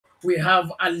we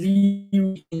have a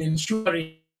lead in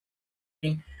ensuring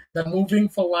that moving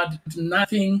forward,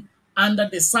 nothing under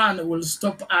the sun will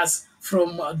stop us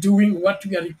from doing what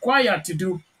we are required to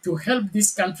do to help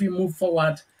this country move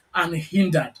forward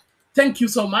unhindered. Thank you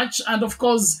so much. And of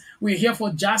course, we're here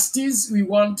for justice. We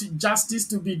want justice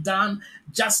to be done,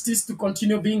 justice to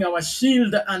continue being our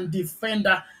shield and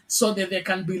defender so that there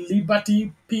can be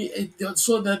liberty,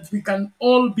 so that we can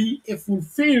all be a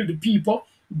fulfilled people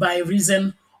by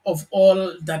reason of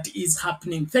all that is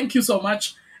happening. Thank you so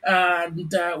much.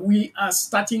 And we are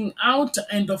starting out.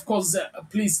 And of course,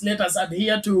 please let us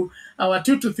adhere to our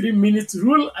 2 to 3 minutes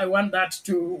rule. I want that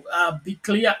to be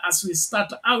clear as we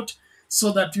start out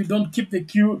so that you don't keep the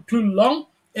queue too long.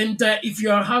 And if you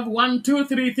have 1, 2,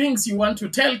 3 things you want to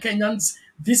tell Kenyans,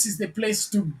 this is the place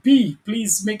to be.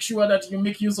 Please make sure that you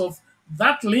make use of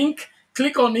that link.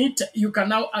 Click on it. You can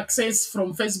now access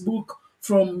from Facebook,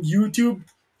 from YouTube,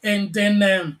 and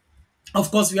then of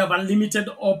course, we have unlimited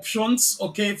options.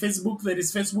 Okay, Facebook, there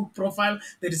is Facebook profile,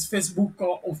 there is Facebook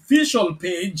official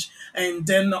page, and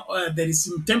then there is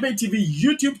Mutembei TV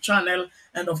YouTube channel,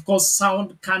 and of course,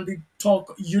 Sound Candid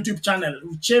Talk YouTube channel.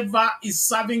 Whichever is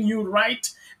serving you right,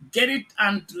 get it,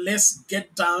 and let's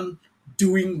get down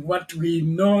doing what we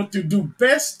know to do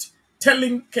best,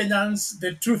 telling Kenyans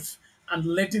the truth and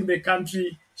letting the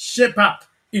country shape up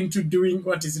into doing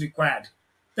what is required.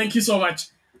 Thank you so much.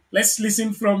 Let's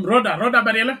listen from Rhoda. Rhoda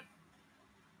Barriela.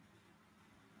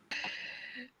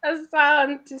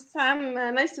 Asante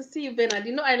sana. Nice to see you, Bernard.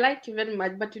 You know, I like you very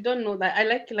much, but you don't know that. I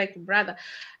like you like a brother.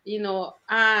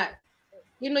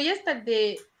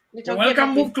 Yesterday You're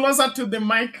welcome. Move closer to the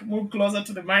mic. Move closer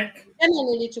to the mic. Jana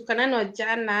nilitukanana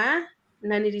jana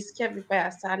na nilisikia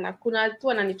vibaya sana. Kuna watu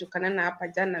wananitukanana hapa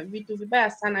jana, vitu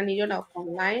vibaya sana niliona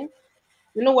online.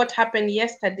 You know what happened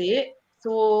yesterday?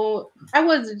 So I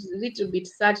was a little bit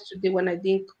sad today when I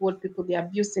think what people they're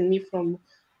abusing me from,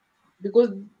 because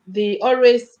they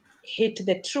always hate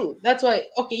the truth. That's why,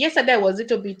 okay, yesterday I was a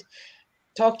little bit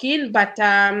talking, but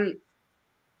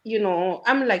you know,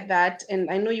 I'm like that, and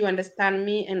I know you understand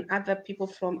me, and other people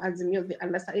from Azimio, they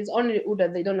understand. It's only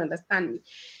Uda they don't understand me,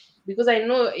 because I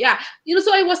know, yeah, you know.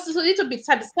 So I was a little bit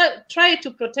sad. Try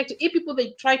to protect. If people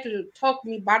they try to talk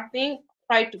me bad thing,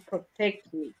 try to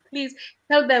protect me. Please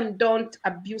tell them don't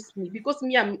abuse me, because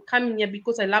me, I'm coming here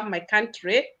because I love my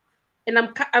country, and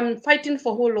I'm fighting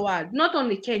for whole world, not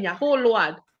only Kenya, whole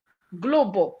world,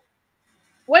 global.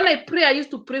 When I pray, I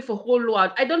used to pray for whole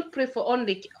world. I don't pray for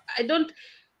only. I don't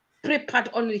pray part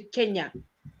only Kenya,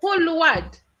 whole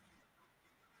world.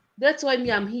 That's why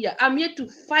me I'm here. I'm here to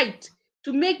fight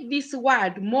to make this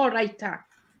world more righter,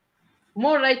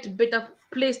 more right, better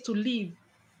place to live.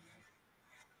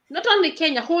 Not only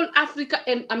Kenya, whole Africa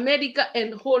and America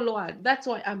and whole world. That's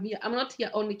why I'm here. I'm not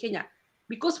here only Kenya,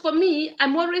 because for me,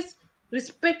 I'm always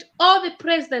respect all the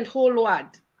president whole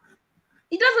world.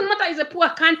 It doesn't matter. It's a poor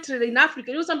country in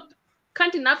Africa. You know, some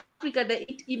country in Africa they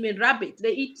eat even rabbit.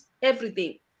 They eat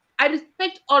everything. I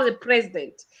respect all the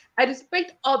presidents. I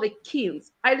respect all the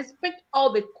kings. I respect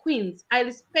all the queens. I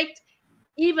respect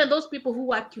even those people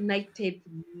who are United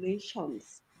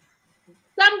Nations.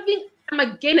 Something I'm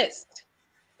against,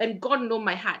 and God know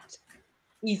my heart,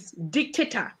 is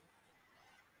dictator.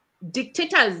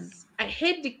 Dictators. I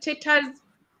hate dictators.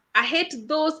 I hate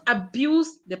those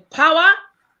abuse the power.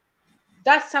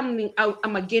 That's something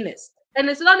I'm against. And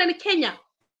it's not in Kenya,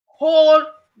 whole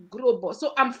global.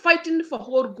 So I'm fighting for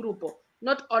whole global,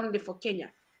 not only for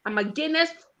Kenya. I'm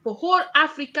against for whole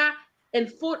Africa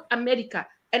and for America.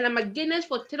 And I'm against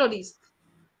for terrorists,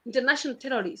 international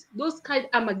terrorists. Those kind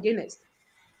I'm against.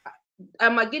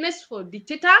 I'm against for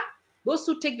dictator, those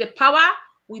who take the power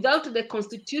without the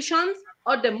constitutions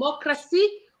or democracy,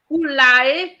 who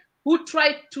lie, who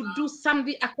try to do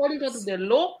something according to the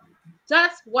law.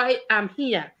 That's why I'm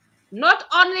here. Not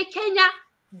only Kenya,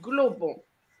 global.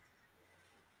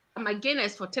 I'm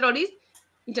against for terrorists,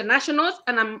 internationals,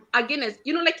 and I'm against,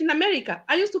 you know, like in America.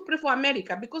 I used to pray for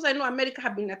America because I know America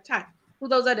have been attacked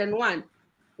 2001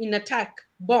 in attack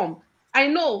bomb. I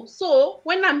know. So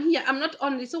when I'm here, I'm not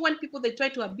only, so when people they try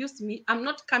to abuse me, I'm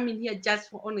not coming here just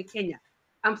for only Kenya.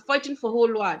 I'm fighting for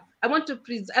whole world. I want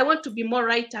to be more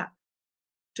righter,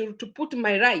 to put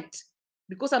my right,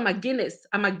 because I'm against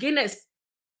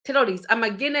terrorists. I'm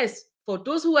against for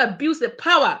those who abuse the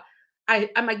power.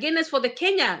 I'm against for the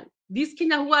Kenya, this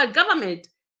Kenya who are government.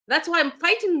 That's why I'm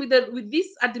fighting with this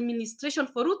administration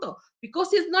for Ruto,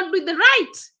 because he's not doing the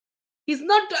right. He's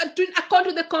not doing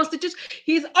according to the constitution.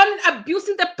 He's only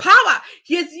abusing the power.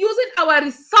 He is using our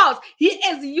resource. He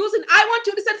is using. I want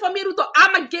you to listen for me, Ruto.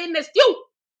 I'm against you.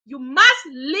 You must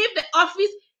leave the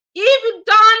office If you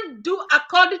don't do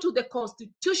according to the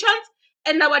constitutions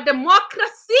and our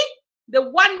democracy, the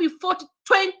one we fought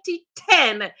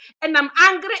 2010, and I'm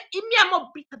angry, I'm more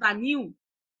bitter than you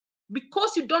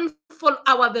because you don't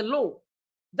follow the law.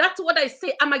 That's what I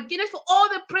say. I'm against for all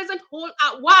the present whole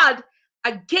world,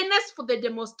 against for the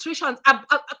demonstrations.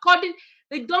 According,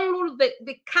 they don't rule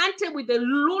the country with the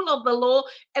rule of the law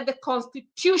and the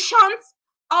constitutions,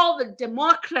 all the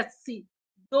democracy.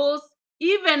 Those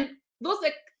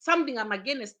are something I'm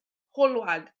against whole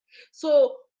world.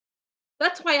 So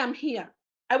that's why I'm here.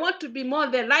 I want to be more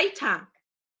the lighter,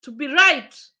 to be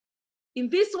right. In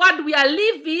this world we are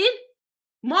living,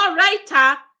 more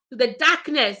lighter to the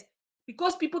darkness,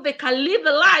 because people, they can live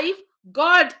the life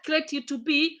God created you to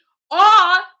be, or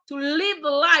to live the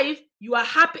life you are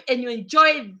happy and you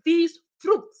enjoy these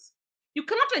fruits. You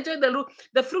cannot enjoy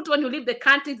the fruit when you leave the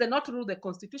countries and not rule the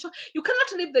constitution. You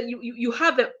cannot live you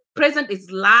have a president is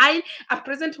lying, a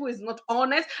president who is not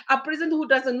honest, a president who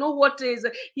doesn't know what is,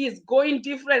 he is going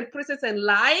different places and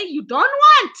lying. You don't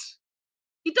want.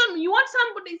 You want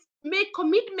somebody make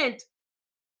commitment.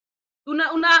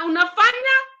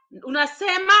 Unafanya,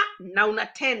 unasema na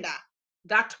unatenda.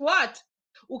 That what?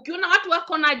 Ukiona watu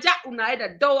wako na njaa, unaenda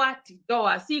doa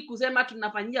tidoa, si kusema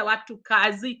tunafanyia watu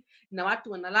kazi na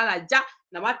watu wanalala njaa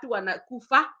na watu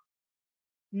wanakufa.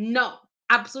 No,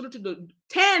 absolutely.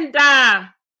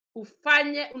 Tenda,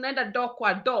 ufanye, unaenda do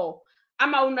kwa do,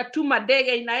 ama unatuma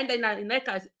ndege inaenda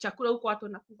inaweka chakula huko, watu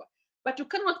wanakufa. But you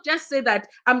cannot just say that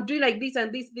I'm doing like this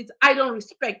and this. I don't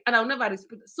respect, and I'll never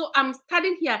respect. So I'm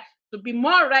starting here to be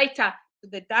more lighter to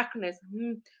the darkness.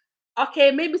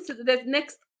 Okay, maybe the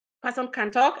next person can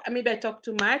talk. Maybe I talk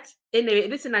too much. Anyway,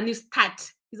 this is a new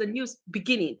start. It's a new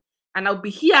beginning. And I'll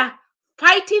be here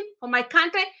fighting for my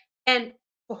country and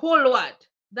the whole world.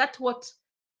 That's what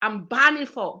I'm burning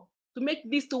for. To make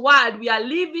this world we are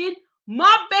living more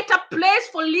better place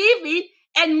for living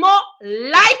and more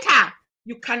lighter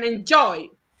you can enjoy.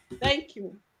 Thank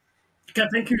you. Okay,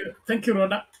 thank you,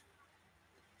 Rhoda.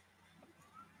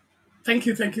 Thank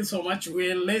you so much.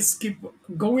 Well, let's keep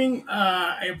going.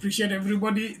 I appreciate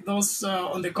everybody. Those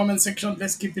on the comment section,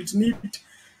 let's keep it neat.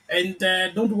 And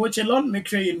don't watch alone. Make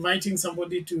sure you're inviting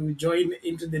somebody to join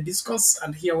into the discourse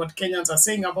and hear what Kenyans are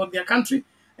saying about their country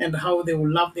and how they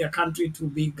will love their country to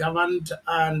be governed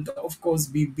and, of course,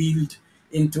 be built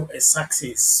into a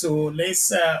success. So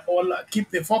let's all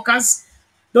keep the focus.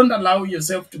 Don't allow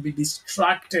yourself to be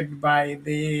distracted by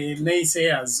the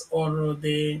naysayers or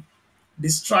the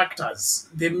distractors.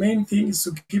 The main thing is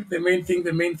to keep the main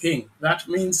thing. That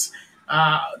means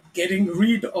getting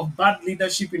rid of bad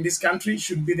leadership in this country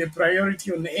should be the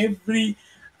priority on every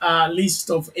list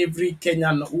of every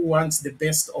Kenyan who wants the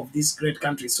best of this great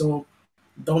country. So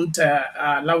don't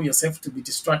allow yourself to be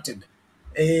distracted.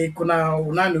 Kuna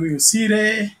unani huyu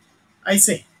Sire, I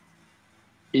say.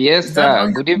 Yes, Is that how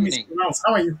good evening.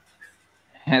 How are you?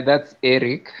 That's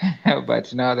Eric,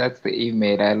 but now that's the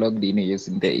email. I logged in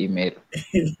using the email.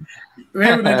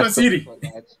 Siri.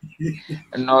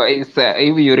 No, it's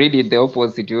if you read it the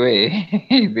opposite way,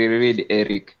 they read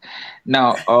Eric.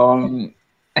 Now,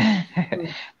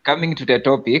 coming to the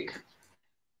topic,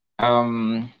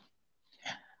 I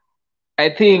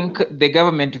think the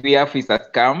government we have is a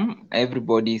scam.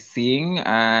 Everybody's seeing,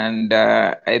 and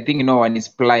I think no one is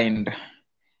blind.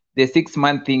 The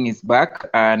 6-month thing is back,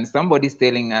 and somebody's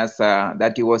telling us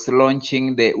that he was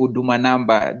launching the Uduma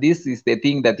number. This is the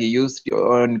thing that he used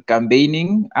on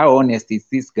campaigning. How honest is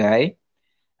this guy?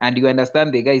 And you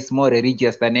understand the guy is more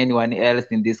religious than anyone else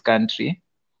in this country.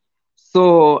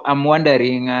 So I'm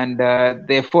wondering, and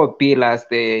the 4 pillars,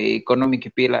 the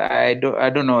economic pillar, I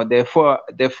don't know, the four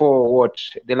what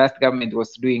the last government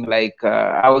was doing, like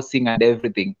housing and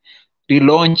everything.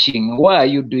 Relaunching. Why are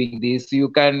you doing this? You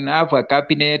can have a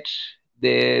cabinet,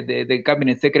 the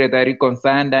cabinet secretary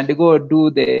concerned, and go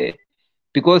do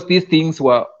because these things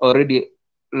were already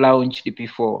launched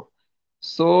before.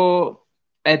 So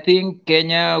I think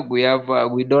Kenya, we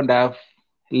don't have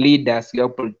leaders, we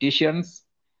have politicians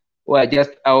who are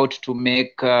just out to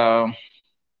make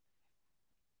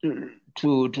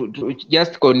to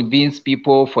just convince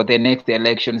people for the next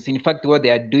elections. In fact, what they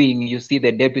are doing, you see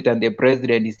the deputy and the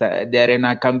president, is they're in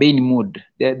a campaign mood.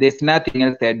 There's nothing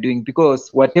else they're doing, because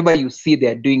whatever you see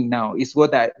they're doing now is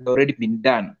what had already been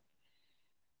done.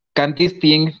 Can these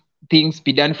things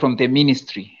be done from the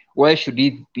ministry? Why should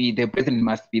it be the president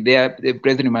must be there? The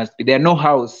president must be there. No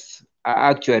house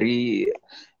actually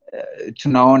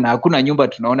tunaona, hakuna nyumba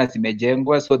tunaona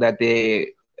zimejengwa so that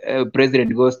the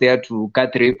president goes there to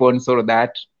cut ribbons or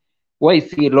that. Why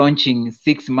is he launching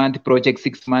 6-month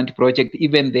project,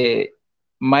 even the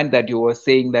money that you were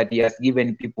saying that he has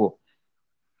given people?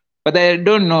 But I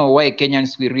don't know why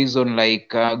Kenyans we reason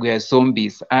like we are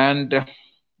zombies. And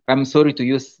I'm sorry to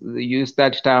use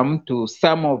that term to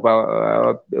some of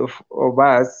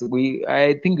us.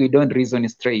 I think we don't reason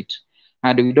straight,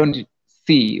 and we don't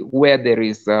see where there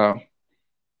is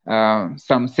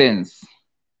some sense,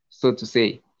 so to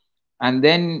say. And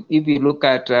then if you look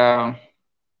at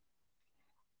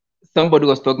somebody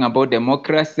was talking about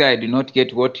democracy. I did not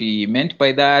get what he meant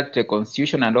by that, the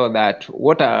constitution and all that.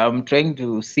 What I'm trying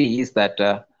to see is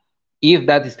that if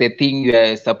that is the thing you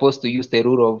are supposed to use the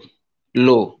rule of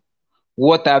law,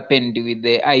 what happened with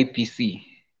the IPC?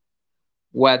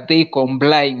 Were they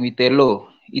complying with the law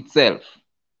itself?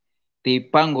 They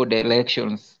bungled the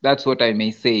elections. That's what I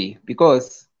may say.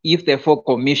 Because if the 4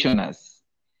 commissioners,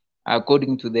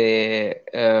 according to the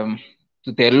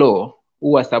law,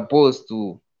 who are supposed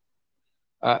to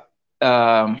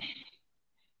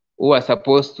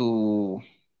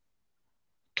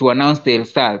announce the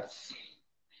results,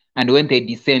 and when they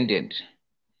descended,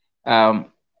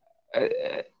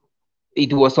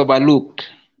 it was overlooked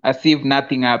as if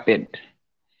nothing happened.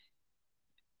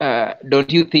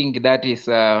 Don't you think that is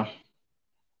not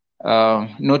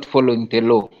following the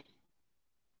law?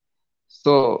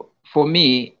 So for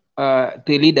me, the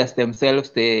leaders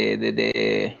themselves,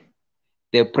 the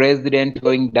president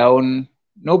going down,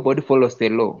 nobody follows the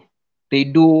law. They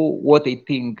do what they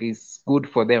think is good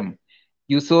for them.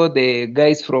 You saw the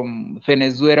guys from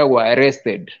Venezuela were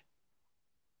arrested.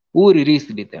 Who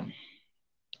released them?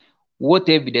 What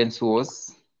evidence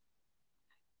was,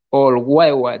 or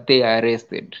why were they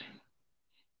arrested?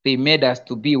 They made us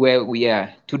to be where we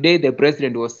are. Today, the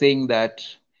president was saying that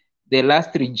the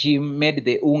last regime made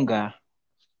the unga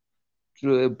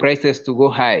prices to go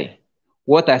high.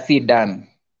 What has he done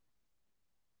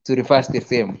to reverse the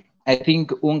same? I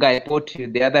think unga I bought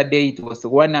the other day, it was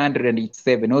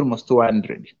 187, almost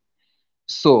 200.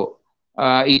 So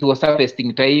it was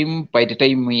harvesting time by the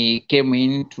time we came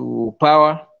into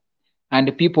power,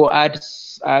 and people had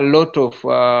a lot of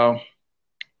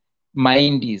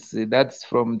Mindis, that's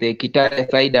from the Kitale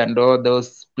side and all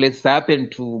those places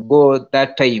happened to go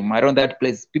that time around that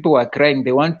place. People were crying,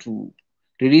 they want to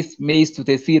release maize to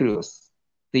the cereals.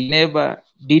 They never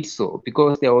did so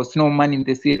because there was no money in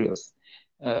the cereals.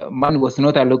 Money was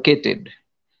not allocated.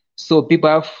 So people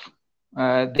have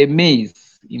the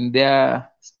maize in their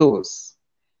stores.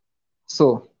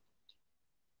 So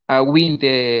are we in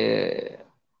the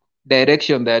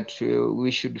direction that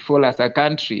we should follow as a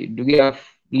country? Do we have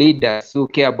leaders who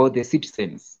care about the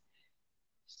citizens?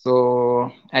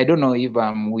 So I don't know if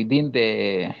I'm within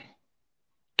the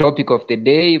topic of the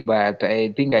day, but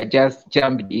I think I just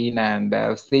jumped in and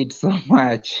I've said so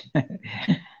much.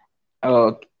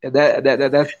 Okay,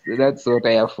 that's what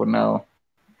I have for now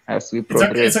as we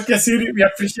progress. It's okay, Siri. We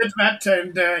appreciate that,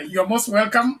 and you're most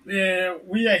welcome.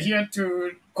 We are here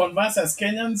to converse as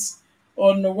Kenyans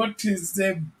on what is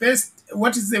the best,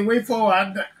 what is the way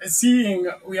forward. Seeing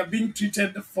we are being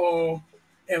treated for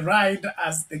a ride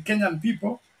as the Kenyan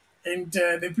people, and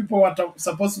the people who are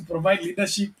supposed to provide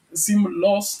leadership seem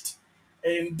lost,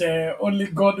 and only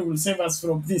God will save us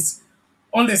from this.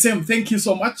 All the same, thank you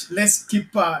so much. Let's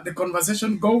keep the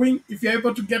conversation going. If you're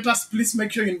able to get us, please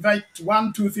make sure you invite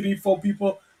 1, 2, 3, 4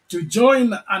 people to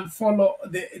join and follow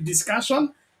the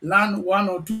discussion, learn 1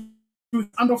 or 2,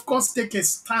 and of course, take a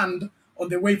stand on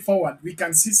the way forward. We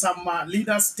can see some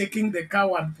leaders taking the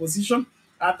coward position,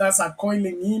 others are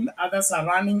coiling in, others are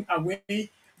running away.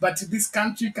 But this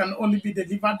country can only be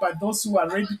delivered by those who are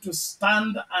ready to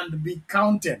stand and be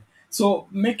counted. So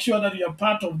make sure that you're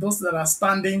part of those that are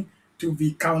standing to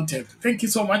be counted. Thank you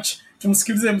so much.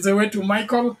 Tumsikilize mzee wetu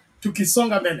Michael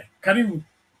tukisonga mbele. Karibu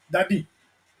Daddy.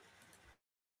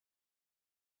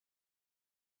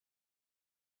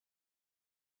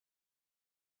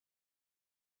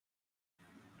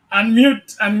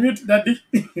 Unmute Daddy.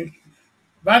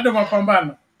 Bado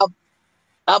mapambano.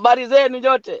 Habari zenu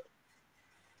nyote?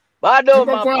 Bado Tuko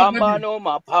poa, Daddy.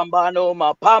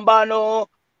 mapambano.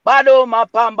 Bado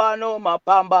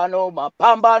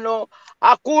mapambano.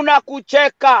 Hakuna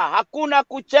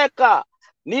kucheka.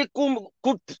 Ni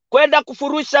kwenda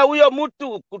kufurusha huyo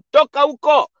mtu kutoka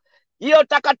huko. Hiyo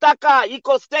takataka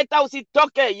iko State House,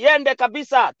 itoke iende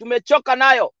kabisa. Tumechoka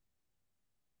nayo.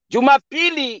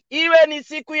 Jumapili iwe ni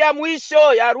siku ya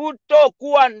mwisho ya Ruto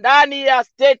kuwa ndani ya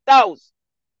State House.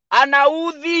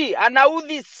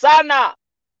 Anaudhi sana.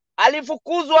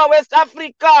 Alifukuzwa West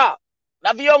Africa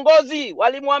na viongozi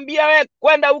walimwambia we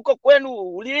kwenda huko kwenu,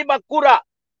 uliiba kura.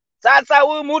 Sasa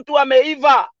huyu mtu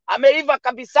ameiva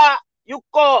kabisa,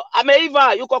 yuko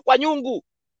kwa nyungu.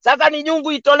 Sasa ni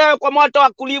nyungu itolewe kwa moto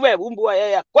akuliwe, umbu wa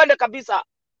yeye kwende kabisa.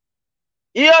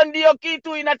 Hiyo ndiyo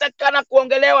kitu inatakikana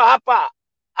kuongelewa hapa.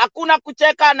 Hakuna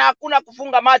kucheka na hakuna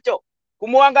kufunga macho,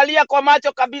 kumwangalia kwa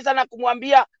macho kabisa na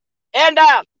kumwambia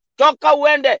enda, toka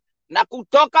uende. Na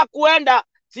kutoka kuenda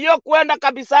sio kuenda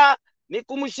kabisa, ni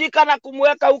kumshika na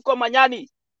kumweka huko manyani.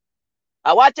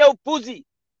 Awache upuzi,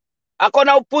 ako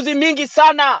na upuzi mingi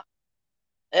sana.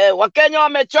 Wakenya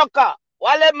wamechoka.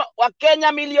 Wale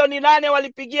Wakenya milioni 8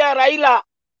 walipigia Raila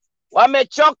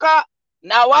wamechoka,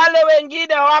 na wale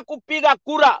wengine hawakupiga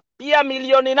kura pia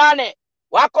milioni 8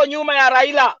 wako nyuma ya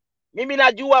Raila. Mimi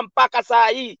najua mpaka saa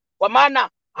hii, kwa maana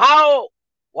hao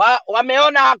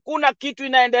wameona hakuna kitu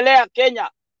inaendelea Kenya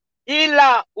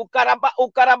ila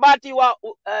ukarabati wa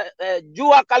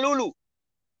Jua Kalulu.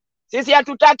 Sisi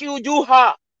hatutaki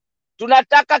ujuha,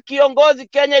 tunataka kiongozi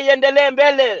Kenya iendelee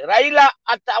mbele. Raila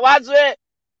atawazwe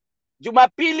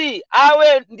Jumapili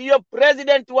awe ndiyo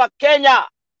president wa Kenya.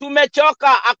 Tumechoka,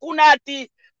 hakuna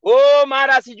ati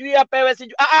mara sijui apewe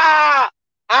sijui.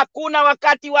 Hakuna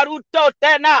wakati wa Ruto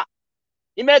tena,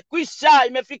 imekwisha,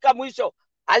 imefika mwisho.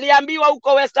 Aliambiwa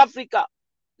huko West Africa,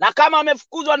 na kama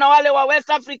amefukuzwa na wale wa West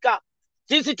Africa,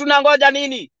 sisi tunangoja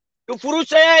nini?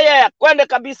 Tufurushe yeye kwende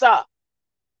kabisa.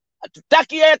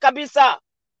 Hatutaki yeye kabisa.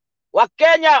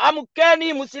 Wakenya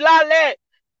amkeni, msilale.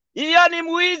 Hiyo ni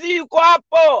muizi yuko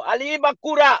hapo, aliiba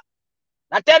kura.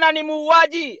 Na tena ni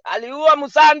muuaji, aliua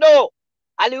Musando,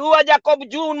 aliua Jacob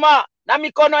Juma, na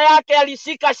mikono yake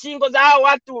alishika shingo za hao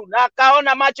watu na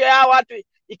akaona macho ya hao watu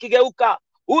ikigeuka.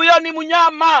 Huyo ni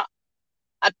mnyama,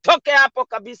 atoke hapo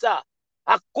kabisa.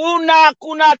 Hakuna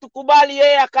tukubali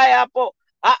yeye akae hapo.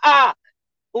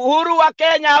 Uhuru wa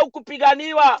Kenya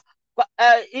haukupiganiwa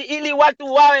ili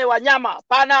watu wawe wanyama.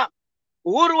 Pana,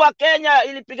 uhuru wa Kenya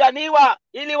ilipiganiwa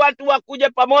ili watu wakuje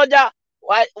pamoja,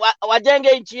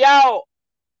 wajenge nchi yao,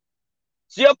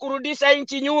 sio kurudisha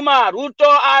nchi nyuma.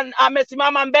 Ruto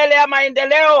amesimama mbele ya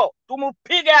maendeleo,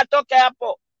 tumupige atoke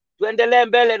hapo, tuendelee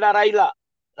mbele na Raila.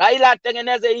 Raila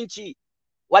atengeneze nchi,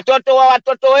 watoto wa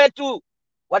watoto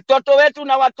wetu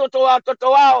na watoto wa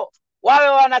watoto wao wawe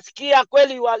wanasikia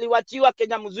kweli waliwachiwa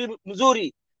Kenya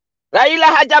mzuri. Raila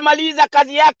hajamaliza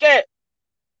kazi yake.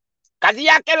 Kazi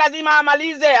yake lazima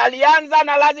amalize. Alianza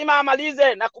na lazima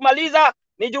amalize, na kumaliza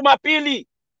ni Jumapili.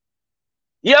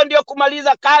 Hiyo ndio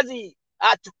kumaliza kazi.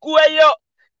 Achukue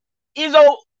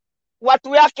hizo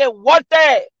watu yake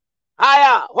wote.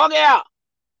 Haya, hongea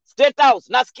State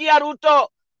House. Nasikia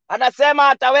Ruto anasema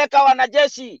ataweka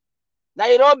wanajeshi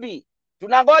Nairobi.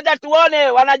 Tunangoja tuone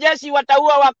wanajeshi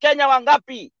wataua Wakenya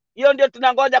wangapi. Hiyo ndio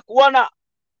tunangoja kuona.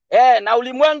 Na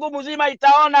ulimwengu mzima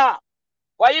itaona.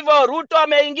 Kwa hivyo Ruto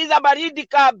ameingiza baridi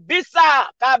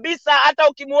kabisa. Hata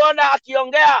ukimuona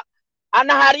akiongea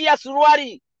anaharia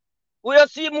suruari. Huyo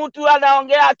si mtu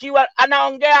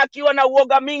anaongea akiwa na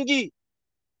uoga mingi.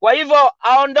 Kwa hivyo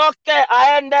aondoke,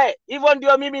 aende. Hivyo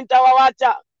ndio mimi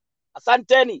nitawawacha.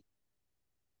 Asanteni.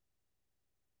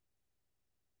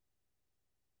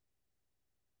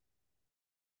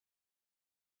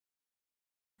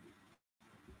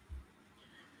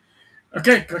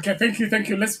 Okay, thank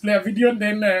you. Let's play a video and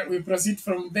then we proceed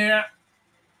from there.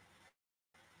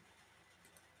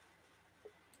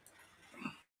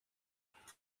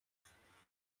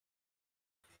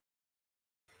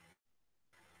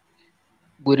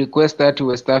 We request that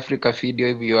West Africa video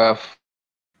if you have.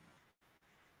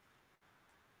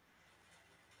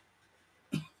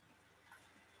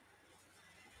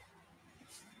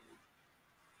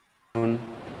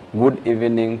 Good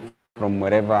evening from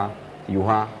wherever you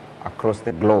are across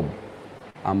the globe.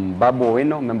 I'm Babu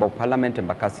Owino, Member of Parliament,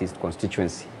 Embakasi East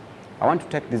Constituency. I want to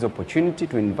take this opportunity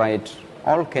to invite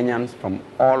all Kenyans from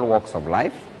all walks of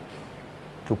life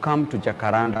to come to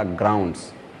Jacaranda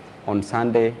grounds on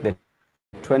Sunday, the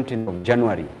 20th of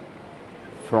January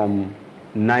from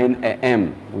 9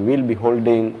 a.m. We will be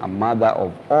holding a mother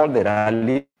of all the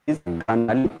rallies,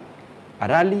 a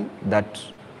rally that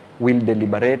will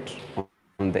deliberate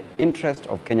on the interest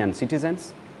of Kenyan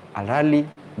citizens, a rally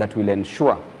that will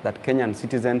ensure that Kenyan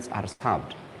citizens are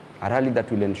served, a rally that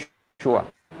will ensure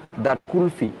that school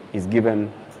fee is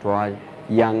given to our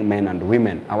young men and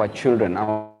women, our children,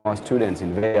 our students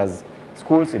in various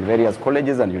schools, in various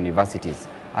colleges and universities,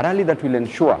 a rally that will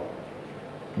ensure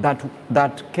that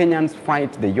Kenyans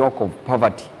fight the yoke of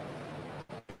poverty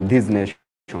in this nation,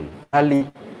 a rally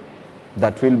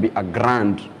that will be a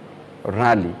grand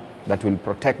rally that will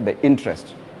protect the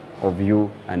interest of you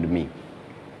and me.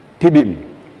 Tibim,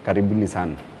 karibuni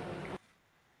sana.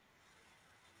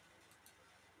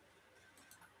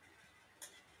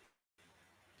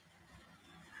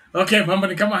 Okay, mambo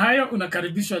ni kama hayo.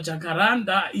 Unakaribishwa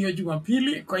Jacaranda hiyo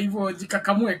Jumapili. Kwa hivyo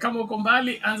jikakamue, kama uko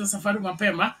mbali anza safari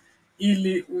mapema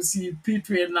ili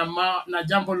usipitwe na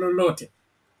jambo lolote.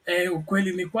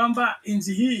 Ukweli ni kwamba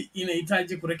nchi hii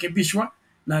inahitaji kurekebishwa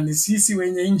na ni sisi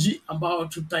wenye nchi ambao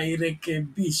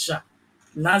tutairekebisha.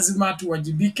 Lazima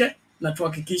tuwajibike na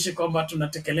tuhakikishe kwamba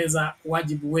tunatekeleza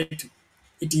wajibu wetu.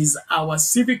 It is our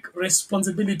civic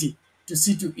responsibility to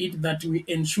see to it that we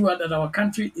ensure that our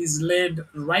country is led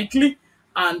rightly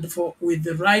and with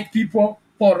the right people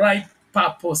for right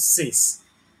purposes.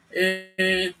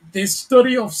 The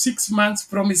story of 6 months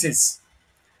promises,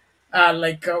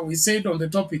 like we said on the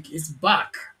topic, is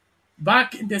back.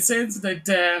 Back in the sense that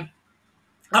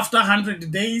after 100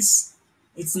 days,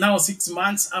 it's now 6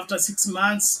 months. After 6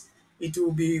 months, it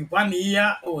will be 1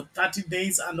 year or 30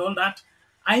 days and all that.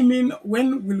 I mean,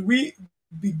 when will we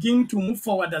begin to move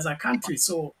forward as a country?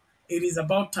 So it is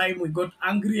about time we got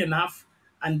angry enough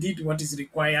and did what is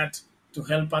required to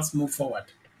help us move forward.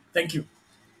 Thank you.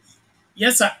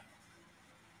 Yes, sir.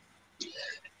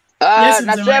 Yes,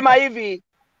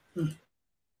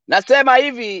 nasema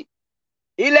hivi,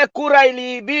 ile kura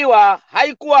iliibiwa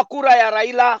haikuwa kura ya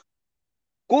Raila.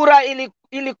 Kura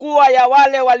ilikuwa ya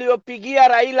wale waliopigia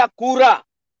Raila kura.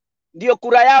 Ndio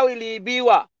kura yao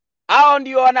iliibiwa. Hao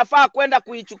ndio wanafaa kwenda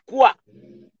kuichukua.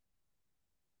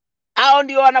 Hao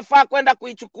ndio wanafaa kwenda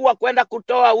kuichukua, kwenda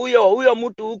kutoa huyo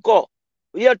mtu huko.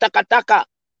 Hiyo takataka.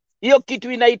 Hiyo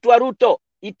kitu inaitwa Ruto.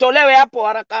 Itolewe hapo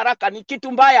haraka haraka, ni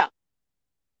kitu mbaya.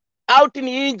 Out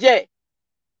ni nje.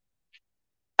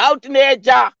 Out ni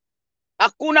eja.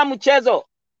 Hakuna mchezo.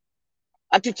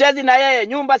 Atuchezi na yeye,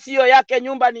 nyumba sio yake,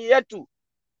 nyumba ni yetu.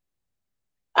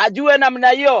 Ajue namna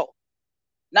hiyo.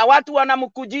 Na watu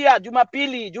wanamkujia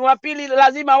Jumapili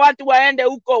lazima watu waende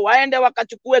huko, waende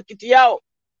wakachukue kiti yao.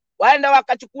 Waende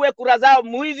wakachukue kura zao.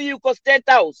 Mwizi yuko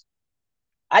State House.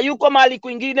 Hayuko mahali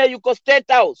kwingine, yuko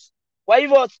State House. Kwa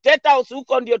hivyo State House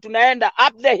huko ndio tunaenda,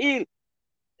 up the hill.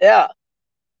 Yeah.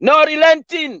 No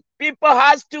relenting. People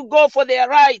has to go for their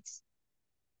rights.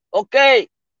 Okay.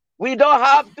 We don't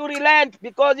have to relent,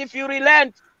 because if you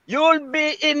relent, you'll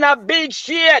be in a big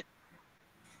shit.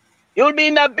 You'll be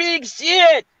in a big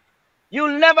shit.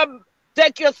 You'll never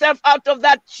take yourself out of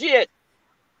that shit.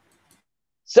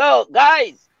 So,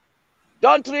 guys,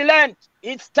 don't relent.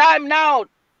 It's time now.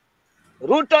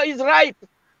 Ruto is ripe.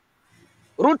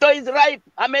 Ruto is ripe.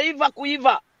 Ameiva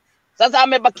kuiva. Sasa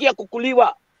amebakia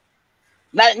kukuliwa.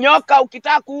 Na nyoka,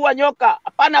 ukitaka kuua nyoka,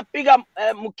 hapana piga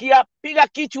mkia, piga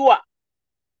kichwa.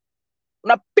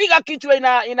 Unapiga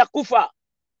kichwa inakufa.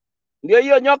 Ndio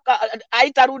hiyo nyoka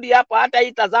haitarudi hapo, hata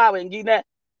itazaa wengine.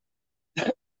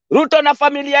 Ruto na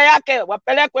familia yake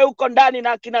wapelekwe huko ndani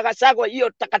na kina Gachagua, hiyo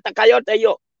takataka yote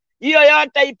hiyo. Hiyo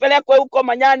yote ipelekwe huko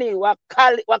Manyani,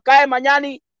 wakae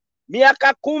Manyani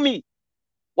miaka 10.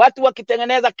 Watu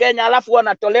wakitengeneza Kenya, alafu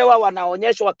wanatolewa,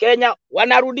 wanaonyeshwa Kenya,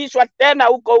 wanarudishwa tena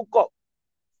huko.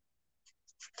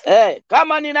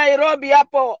 Kama ni Nairobi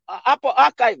hapo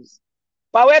archives,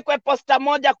 pawekwe posta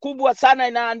moja kubwa sana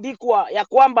inaandikwa ya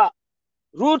kwamba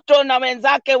Ruto na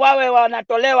wenzake wawe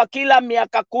wanatolewa kila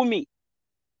miaka 10.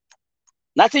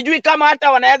 Na sijui kama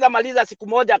hata wanaweza maliza siku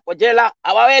moja kwa jela.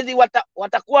 Hawawezi,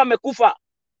 watakuwa wamekufa.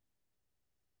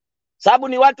 Sababu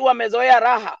ni watu wamezoea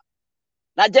raha.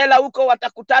 Na jela huko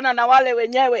watakutana na wale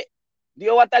wenyewe.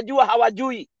 Ndio watajua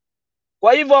hawajui.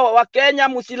 Kwa hivyo Wakenya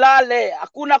msilale,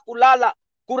 hakuna kulala.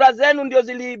 Kura zenu ndio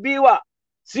ziliibiwa,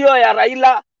 sio ya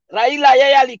Raila. Raila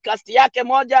yeye alikasti yake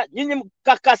moja, nyinyi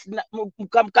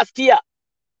mkamkastia.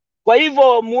 Kwa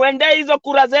hivyo muende hizo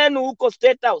kura zenu huko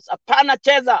State House. Hapana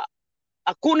cheza.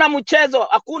 Hakuna mchezo,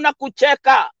 hakuna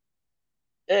kucheka.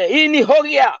 Hii ni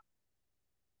hogia.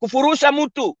 Kufurusha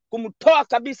mtu, kumtoa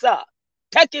kabisa.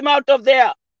 Take him out of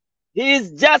there. He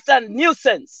is just a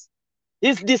nuisance.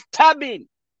 He's disturbing,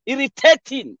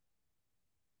 irritating.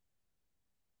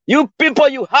 You people,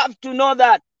 you have to know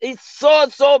that. It's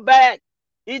so bad.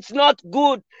 It's not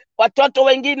good. Watoto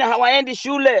wengine hawaendi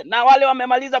shule, na wale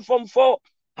wamemaliza form 4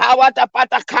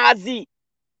 hawatapata kazi.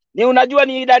 Ni unajua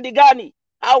ni idadi gani?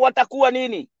 Au watakuwa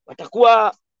nini?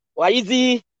 Watakuwa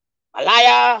waizi,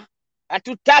 malaya.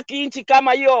 Hatutaki nchi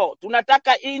kama hiyo.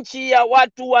 Tunataka nchi ya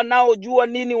watu wanaojua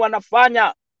nini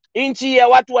wanafanya. Nchi ya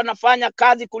watu wanafanya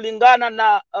kazi kulingana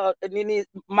na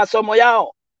masomo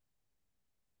yao.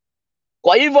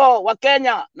 Kwa hivyo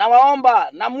Wakenya,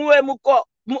 nawaomba na muwe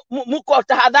muko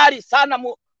tahadhari sana,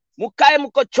 mukae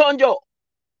mko chonjo.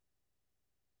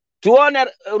 Tuone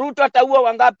Ruto ataua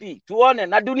wangapi, tuone,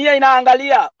 na dunia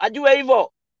inaangalia, ajue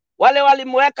hivyo. Wale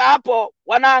walimweka hapo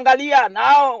wanaangalia, na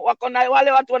hao wako na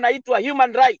wale watu wanaitwa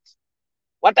human rights.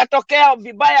 Watatokea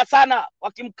vibaya sana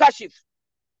wakimkashifu.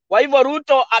 Kwa hivyo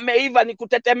Ruto ameiva, ni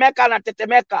kutetemeka na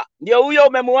tetemeka. Ndio huyo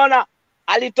umemuona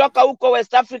alitoka huko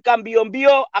West Africa mbio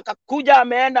mbio, akakuja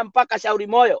ameenda mpaka Shauri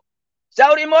Moyo.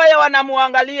 Shauri Moyo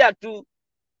wanamuangalia tu,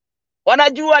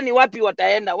 wanajua ni wapi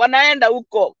wataenda, wanaenda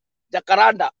huko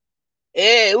Jakaranda.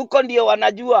 Huko ndio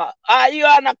wanajua. Hiyo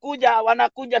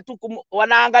wanakuja tu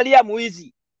wanaangalia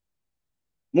muizi,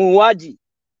 muuaji.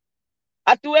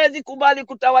 Hatuwezi kubali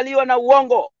kutawaliwa na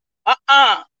uongo.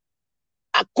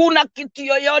 Hakuna kitu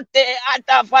yoyote,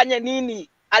 hata afanye nini.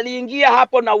 Aliingia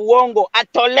hapo na uongo,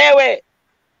 atolewe.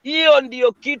 Hiyo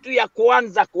ndio kitu ya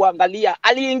kwanza kuangalia.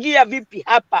 Aliingia vipi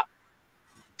hapa?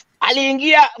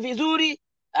 Aliingia vizuri?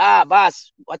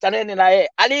 Basi wachaneni na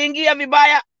yeye. Aliingia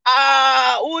vibaya?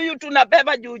 Huyu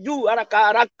tunabeba juu haraka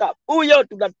haraka. Huyo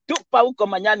tunatupa huko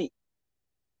manyani.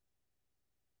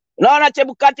 Unaona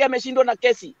Chebukati ameshindwa na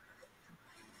kesi.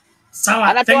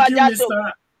 Sawa, thank you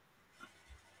Mr.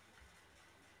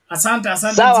 Asante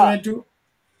mzee wetu.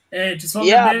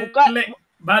 Tusonge mbele.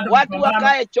 Bado watu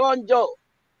wakae chonjo.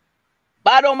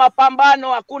 Bado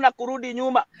mapambano, hakuna kurudi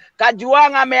nyuma.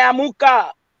 Kajwang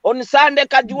ameamuka. On Sunday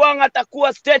Kajwang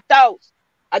atakuwa State House.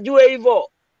 Ajue hivyo.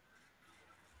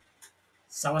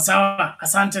 Sawa,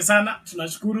 asante sana.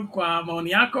 Tunashukuru kwa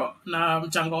maoni yako na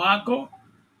mchango wako.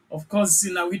 Of course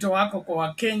na wito wako kwa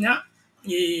Wakenya.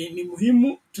 Ni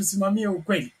muhimu tusimamie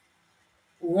ukweli.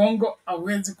 Uongo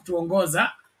hauwezi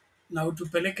kutuongoza na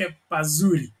utupeleke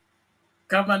pazuri.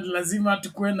 Kama lazima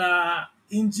tukue na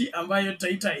inji ambayo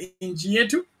taita inji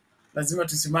yetu, lazima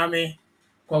tusimame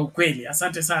kwa ukweli.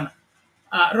 Asante sana.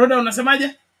 Roda,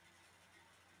 unasemaje?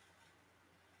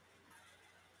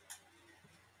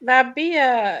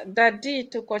 Nabia dadi,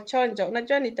 tuko chonjo.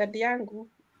 Unajua ni dadi yangu.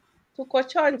 Tuko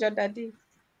chonjo dadi.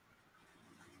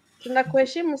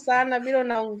 Tunakuheshimu sana vile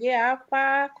unaongea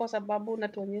hapa, kwa sababu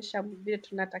unatuonyesha vile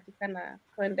tunatakikana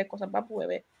twende, kwa sababu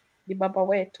wewe ni baba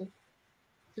wetu.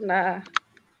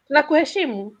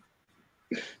 Tunakuheshimu.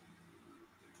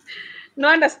 No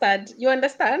understand? You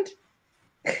understand?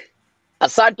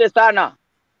 Asante sana.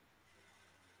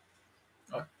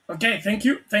 Okay, thank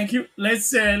you.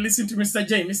 Let's listen to Mr.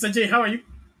 J. Mr. J, how are you?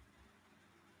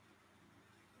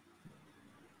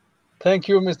 Thank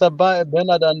you, Mr.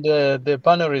 Bernard and the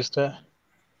panelist.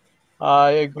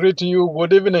 I greet you.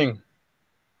 Good evening.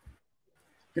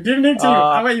 Good evening to you.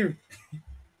 How are you?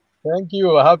 Thank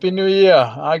you. Happy New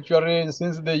Year. Actually,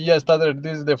 since the year started,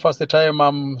 this is the first time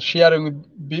I'm sharing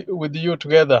with you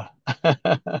together.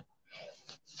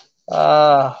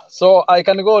 So I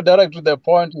can go direct to the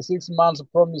point. 6 months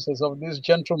promises of this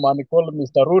gentleman called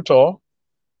Mr. Ruto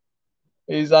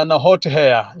is an hot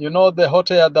hair. You know, the hot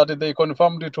hair that they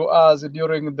confirmed to us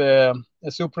during the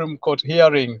Supreme Court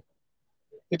hearing.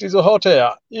 It is a hot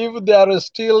hair. If there are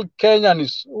still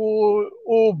Kenyans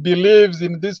who believes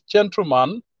in this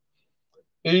gentleman,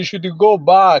 he should go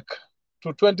back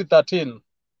to 2013.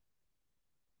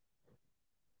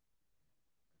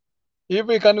 If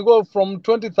we can go from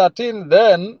 2013,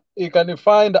 then he can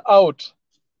find out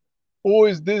who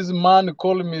is this man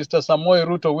called Mr. Samoei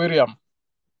Ruto William.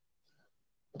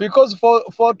 Because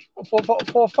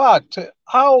for fact,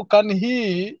 how can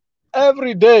he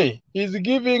every day is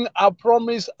giving a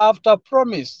promise after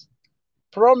promise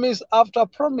after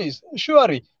promise?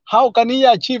 Surely, how can he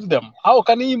achieve them? How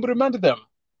can he implement them?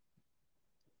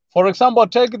 For example,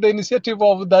 take the initiative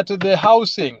of the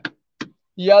housing.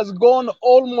 He has gone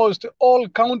almost all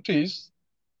counties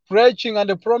preaching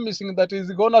and promising that he's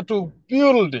going to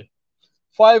build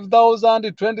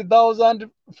 5,000, 20,000,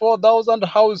 4,000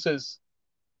 houses.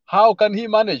 How can he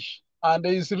manage? And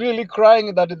he's really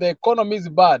crying that the economy is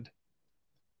bad.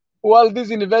 Well,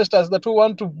 these investors that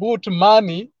want to put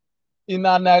money in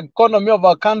an economy of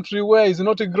a country where it's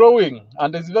not growing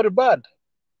and it's very bad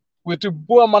with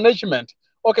poor management.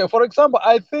 Okay, for example,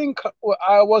 I think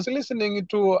I was listening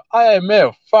to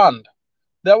IMF fund.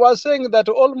 They were saying that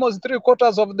almost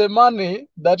 3/4 of the money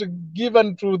that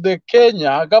given to the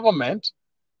Kenya government,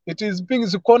 it is being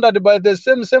squandered by the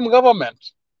same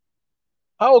government.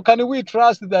 How can we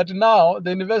trust that now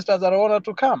the investors are going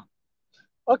to come?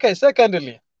 Okay,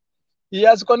 secondly, he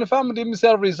has confirmed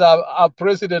himself as a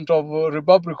president of the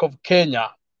Republic of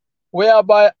Kenya,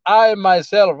 whereby I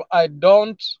myself, I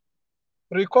don't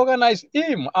recognize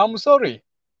him. I'm sorry.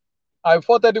 I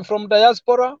voted from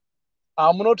diaspora.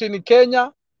 I'm not in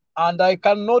Kenya, and I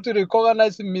cannot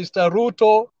recognize Mr.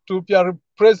 Ruto to be a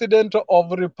president of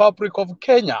the Republic of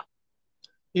Kenya.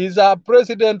 He's a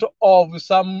president of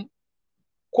some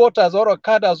quarters or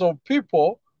cadres of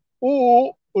people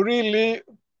who really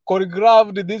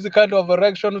choreographed this kind of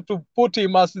election to put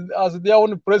him as their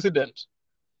own president.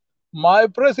 My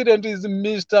president is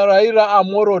Mr. Raila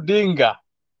Amolo Odinga.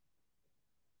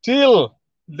 Till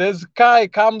the sky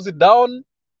comes down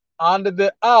and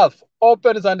the earth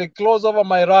opens and closes over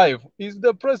my life is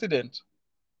the president.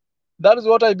 That is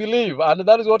what I believe, and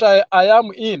that is what I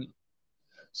am in.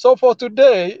 So for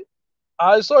today,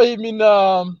 I saw him in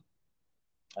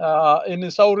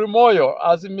Saurimoyo,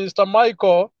 as Mr.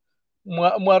 Michael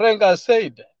Mwarenga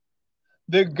said.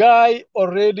 The guy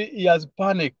already he has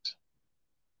panicked.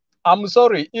 I'm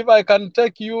sorry if I can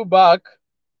take you back.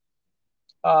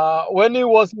 When he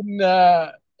was in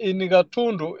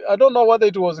Gatundu, I don't know whether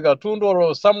it was Gatundu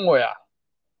or somewhere,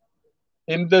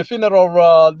 in the funeral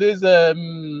of this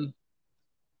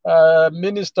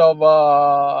minister of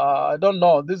I don't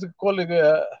know, this colleague,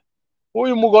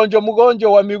 huyu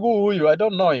mgonjwa wa miguu huyu, I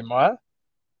don't know him,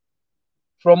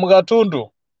 from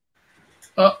Gatundu.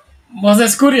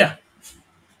 Moses Kuria.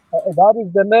 That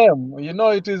is the name. You know,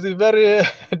 it is very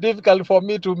difficult for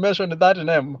me to mention that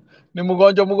name. Ni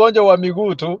mgonjwa wa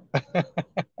miguu tu.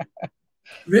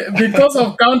 Because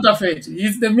of counterfeit.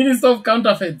 He's the minister of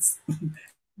counterfeits.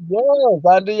 Yes,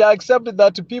 and he accepted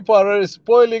that people are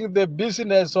spoiling the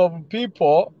business of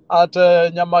people at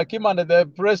Nyamakima and the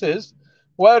presses,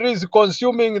 where he's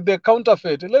consuming the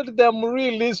counterfeit. Let them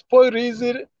really spoil his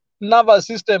nervous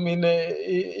system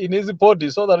in his body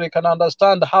so that he can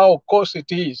understand how cost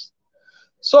it is.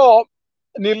 So,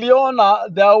 niliona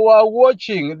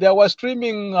they were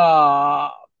streaming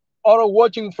or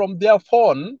watching from their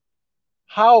phone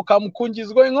how Kamkunji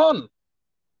is going on.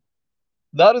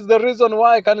 That is the reason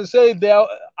why I can say they are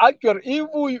actually, if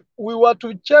we were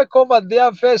to check over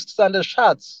their vests and the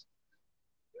shirts,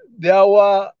 they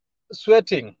were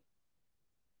sweating.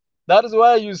 That is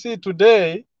why you see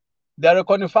today they are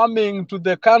confirming to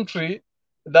the country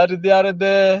that they are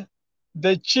the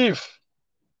chief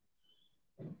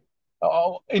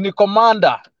in the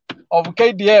commander of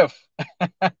KDF.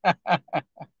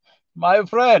 My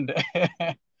friend,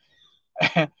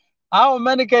 how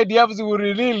many KDFs will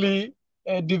really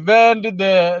defend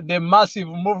the massive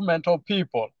movement of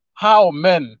people? How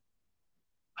many?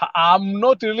 I'm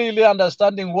not really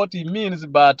understanding what he means,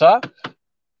 but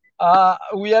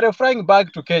we are referring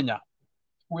back to Kenya.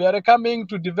 We are coming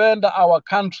to defend our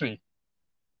country.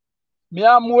 Me,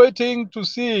 I'm waiting to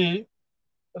see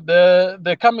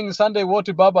the coming Sunday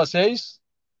what Baba says.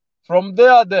 From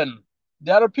there, then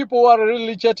there are people who are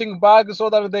really chatting back so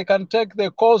that they can take the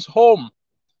cause home.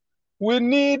 We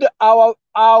need our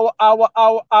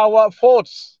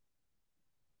votes.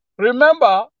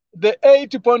 Remember the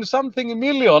 80-point-something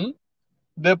million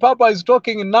the Papa is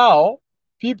talking now.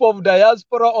 People of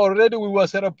diaspora already we were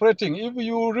celebrating. If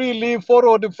you really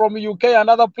followed from UK and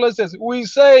other places, we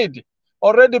said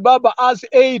already Baba has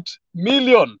 8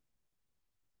 million.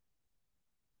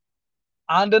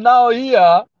 And now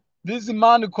here, this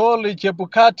man called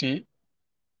Chebukati,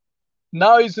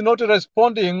 now is not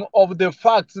responding of the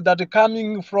facts that are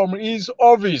coming from his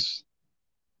office.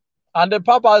 And the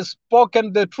Papa has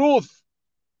spoken the truth,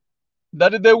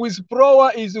 that the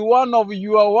whisperer is one of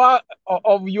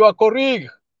your colleagues,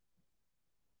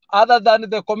 other than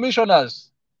the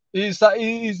commissioners. Is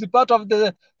part of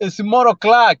the small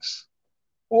clerks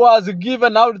who has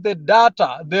given out the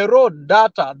data, the raw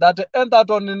data that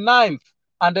entered on the 9th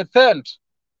and the 10th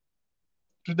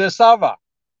to the server.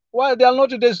 Why they are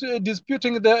not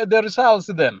disputing the results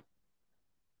then?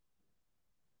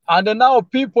 And now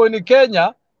people in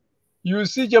Kenya, you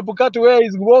see Chebukati where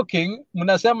he's walking,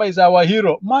 Munasema is our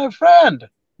hero. My friend,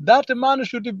 that man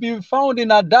should be found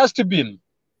in a dustbin.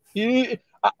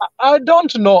 I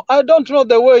don't know. I don't know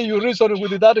the way you reason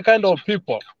with that kind of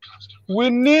people. We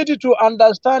need to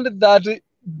understand that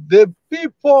the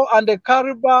people and the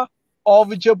caliber of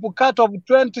Chebukati of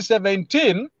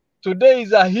 2017 today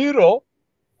is a hero.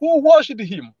 Who worshipped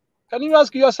him? Can you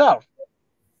ask yourself?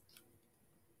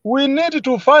 We need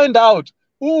to find out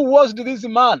who was this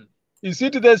man. Is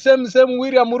it the same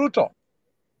William Ruto,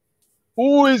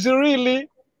 who is really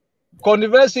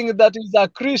conversing that he's a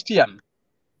Christian,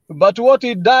 but what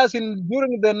he does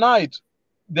during the night,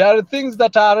 there are things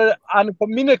that are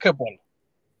uncommunicable.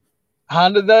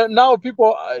 And now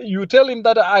people, you tell him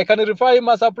that I can refer him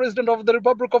as a president of the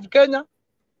Republic of Kenya.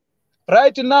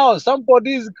 Right now,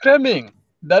 somebody is claiming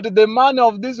that the money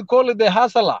of this called the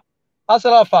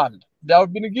Hustler Fund, they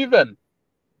have been given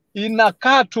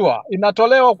inakatwa,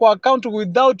 inatolewa kwa account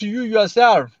without you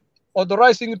yourself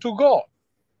authorizing to go.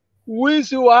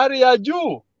 Wizi wa hali ya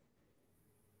juu.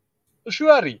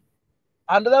 Surely.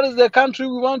 And that is the country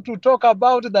we want to talk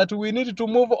about, that we need to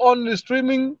move on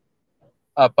streaming.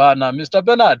 Hapana, Mr.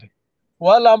 Bernard.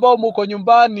 Wale ambao muko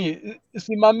nyumbani,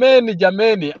 simameni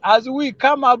jameni. As we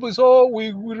come up, so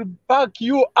we will back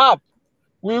you up.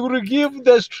 We will give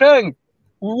the strength.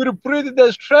 We will breathe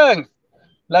the strength.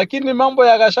 Lakini mambo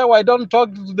ya Gachagua, I don't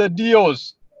talk to the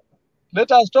DOs.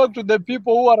 Let us talk to the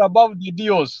people who are above the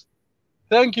DOs.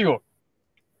 Thank you.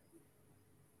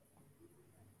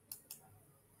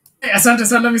 Asante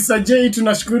sana Mr. J,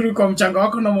 tunashukuru kwa mchango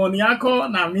wako na maoni yako.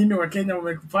 Naamini Wakenya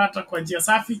wamekupata kwa njia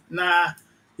safi, na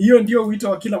hiyo ndio wito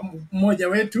wa kila mmoja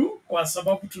wetu, kwa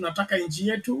sababu tunataka nchi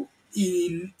yetu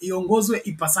iongozwe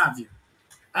ipasavyo.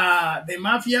 The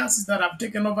mafias that have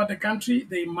taken over the country,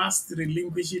 they must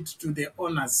relinquish it to the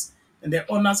owners. And the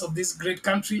owners of this great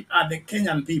country are the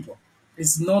Kenyan people.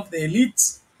 It's not the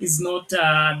elites, it's not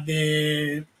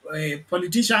the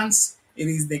politicians, it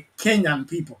is the Kenyan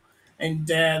people. And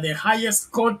the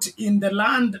highest court in the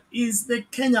land is the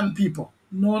Kenyan people,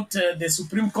 not the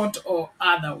Supreme Court or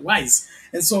otherwise.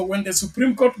 And so when the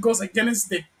Supreme Court goes against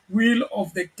the will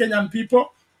of the Kenyan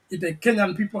people, the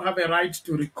Kenyan people have a right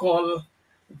to recall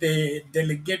the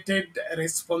delegated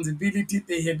responsibility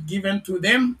they had given to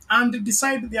them and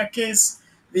decide their case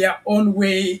their own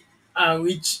way,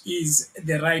 which is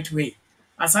the right way.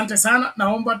 Asante sana,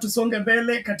 naomba tusonge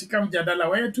mbele katika mjadala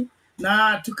wetu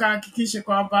na tukahakikishe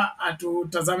kwamba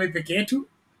atutazame peke yetu,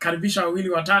 karibisha wawili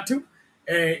watatu.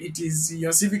 It is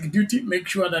your civic duty, make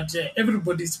sure that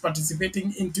everybody is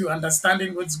participating into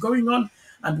understanding what's going on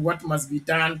and what must be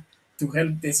done to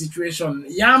help the situation.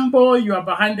 Yambo, you are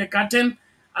behind the curtain.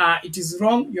 It is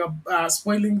wrong. You're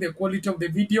spoiling the quality of the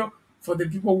video for the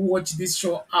people who watch this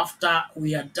show after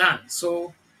we are done.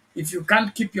 So if you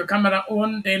can't keep your camera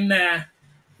on, then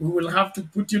we will have to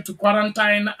put you to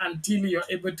quarantine until you're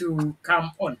able to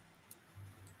come on.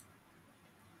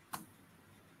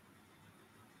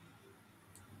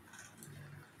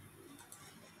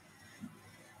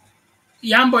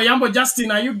 Yambo,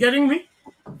 Justin, are you getting me?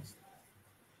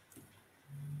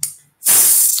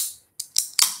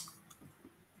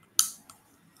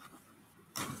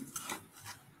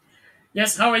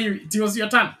 Yes, how are you? It was your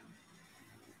turn.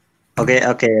 Okay.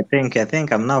 I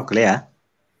think I'm now clear.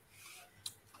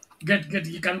 Good.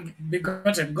 You can be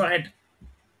gotten. Go ahead.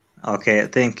 Okay,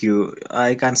 thank you.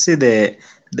 I can see the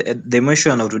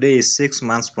motion of today is 6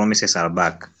 months promises are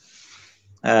back.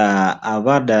 I've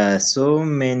heard so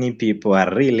many people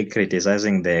are really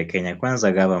criticizing the Kenya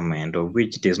Kwanza government, of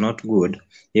which it is not good.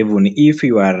 Even if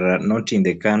you are not in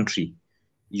the country,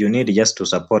 you need just to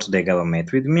support the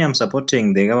government. With me, I'm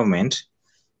supporting the government.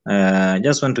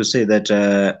 Just want to say that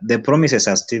the promises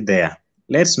are still there.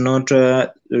 Let's not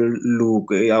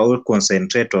look or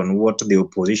concentrate on what the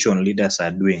opposition leaders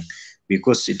are doing,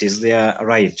 because it is their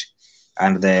right,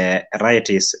 and the right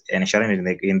is enshrined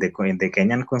in the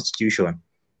Kenyan constitution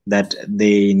that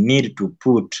they need to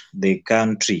put the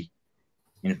country.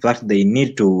 In fact, they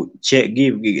need to check,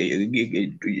 they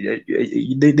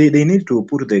need to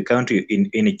put the country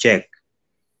in check,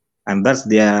 and that's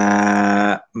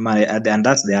their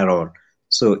role.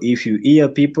 So if you hear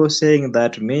people saying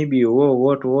that maybe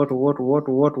what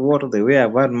the way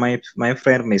I've heard my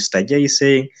friend Mr. J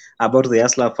saying about the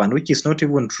Asla Fund, which is not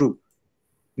even true.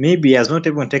 Maybe he has not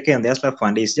even taken the Asla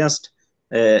Fund. He's just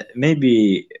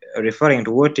maybe referring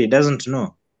to what he doesn't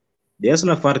know. The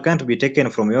Asla Fund can't be taken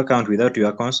from your account without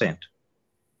your consent.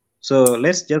 So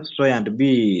let's just try and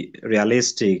be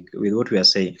realistic with what we are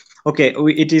saying. Okay,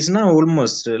 it is now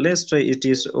almost, it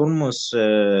is almost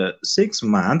 6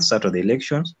 months after the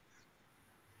elections.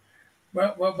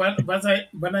 But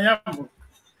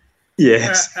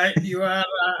Yes. You are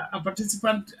a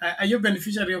participant. Are you a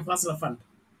beneficiary of Asla Fund?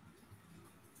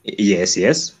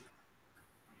 Yes.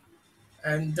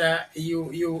 And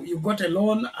you got a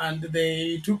loan, and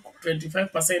they took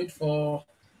 25%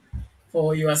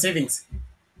 for your savings.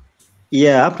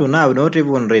 Yeah, up to now, I've not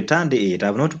even returned it.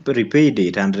 I've not repaid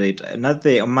it, and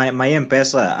nothing. My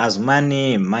M-Pesa has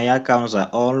money. My accounts are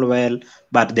all well,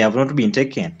 but they have not been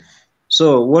taken.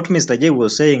 So what Mr. J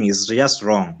was saying is just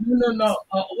wrong. No.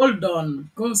 Hold on,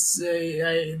 because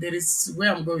there is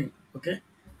where I'm going. Okay.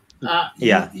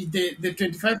 Yeah. The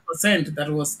 25% that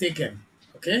was taken.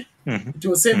 Okay. Mm-hmm. It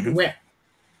was saved where?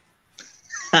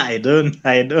 I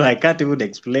can't even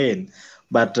explain.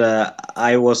 But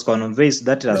I was convinced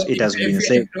that it has been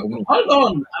saved. Hold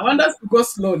on. I want us to go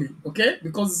slowly, okay?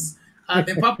 Because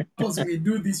the purpose we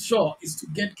do this show is to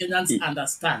get Kenyans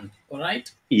understand, all right?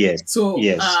 Yes. So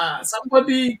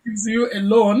somebody gives you a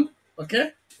loan,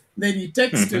 okay? Then he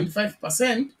takes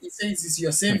 25%. He says it's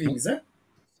your savings,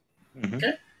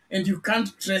 okay? And you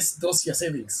can't trace those your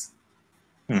savings.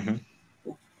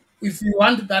 If you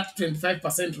want that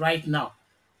 25% right now,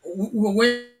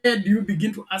 where do you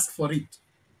begin to ask for it?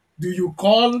 Do you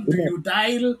call? Do you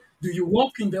dial? Do you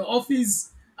walk in the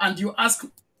office and you ask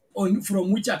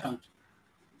from which account?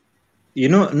 You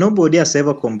know, nobody has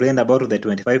ever complained about the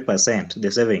 25%,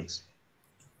 the savings.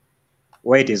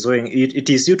 why it is going. It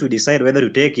is you to decide whether to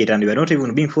take it, and you are not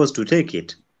even being forced to take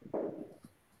it.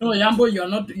 No, Yambo, you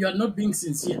are not being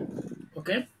sincere.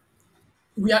 Okay,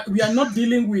 we are not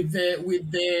dealing with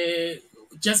the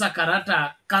cheza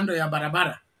karata kando ya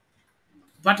barabara,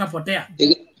 pata potea.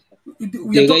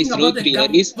 We are The guy talking is not about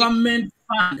realistic.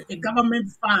 a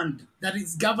government fund that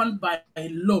is governed by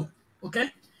law. Okay,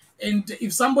 and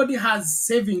if somebody has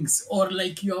savings or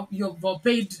like your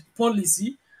paid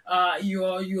policy,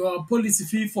 your policy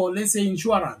fee for, let's say,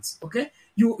 insurance. Okay,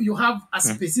 you have a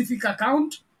Mm. specific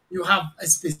account, you have a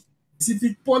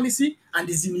specific policy, and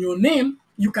is in your name.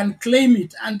 You can claim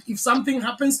it, and if something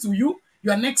happens to you,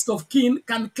 your next of kin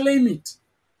can claim it.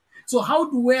 So But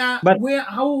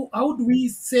how do we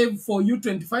save for you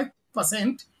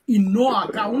 25% in no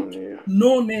account,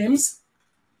 no names,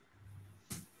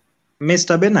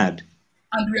 Mr. Bernard,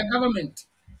 and we are government?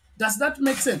 Does that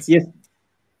make sense? yes,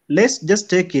 let's just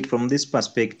take it from this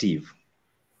perspective.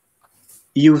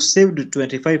 You saved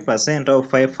 25% of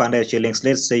 500 shillings,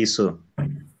 let's say so.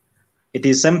 It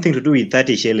is something to do with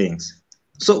 30 shillings.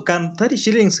 So can 30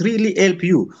 shillings really help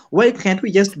you? Why can't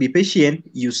we just be patient?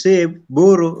 You save,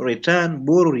 borrow, return,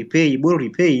 borrow, repay,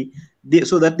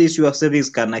 so that this your savings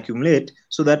can accumulate,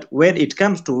 so that when it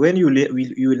comes to when you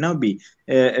will now be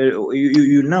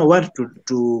you now want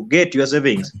to get your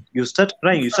savings, you start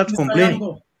crying, you start Mr. complaining.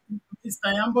 Yambo,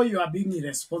 Mr. Yambo, you are being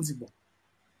irresponsible.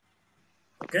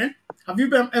 Okay? Have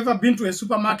you ever been to a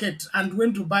supermarket and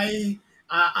went to buy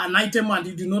an item and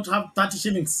you do not have 30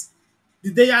 shillings?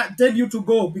 Did they tell you to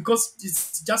go because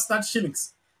it's just 30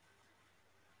 shillings?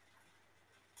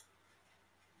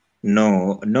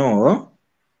 No, no.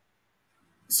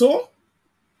 So,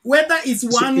 whether it's So,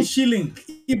 1 shilling,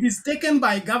 if it's taken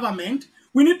by government,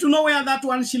 we need to know where that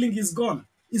 1 shilling is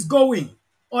going,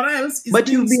 or else it's but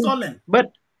being stolen.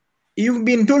 you've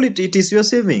been told it is your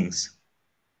savings.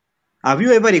 Have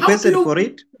you ever How do requested you for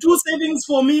it? do savings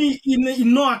for me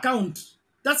in no account?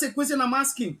 That's a question I'm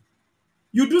asking.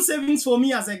 You do savings for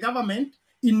me as a government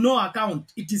in no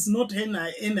account. It is not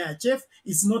NHF,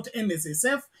 it's not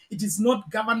NSSF, it is not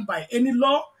governed by any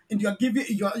law, and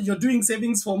you're doing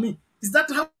savings for me. Is that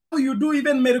how you do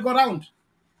even merry-go-round?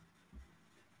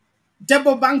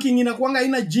 Table banking inakuanga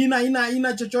ina jina,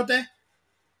 ina chochote,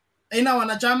 ina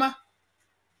wanachama.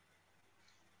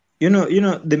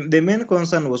 The main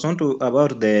concern was not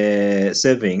about the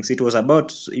savings. It was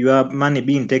about your money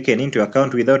being taken into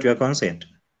account without your consent,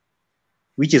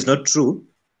 which is not true.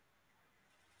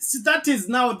 See, that is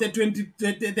now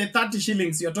the 30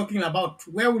 shillings you're talking about.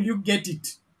 Where will you get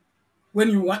it when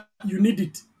you need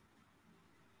it?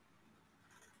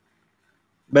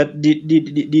 But did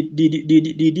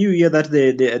you hear that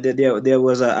there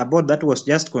was a board that was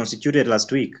just constituted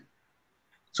last week?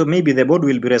 So maybe the board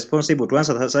will be responsible to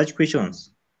answer such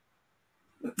questions.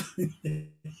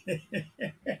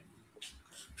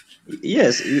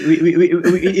 Yes,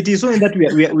 it is showing that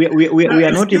we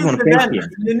are not even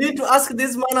patient. You need to ask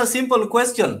this man a simple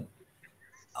question.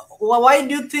 Why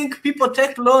do you think people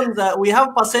take loans? We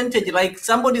have percentage, like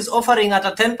somebody's offering at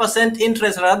a 10%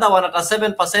 interest, another one at a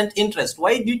 7% interest.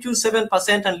 Why do you choose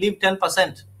 7% and leave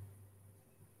 10%?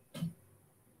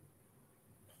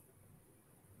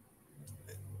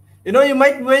 You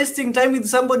might be wasting time with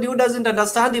somebody who doesn't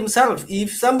understand himself.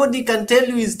 If somebody can tell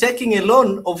you he's taking a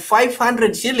loan of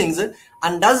 500 shillings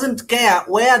and doesn't care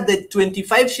where the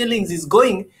 25 shillings is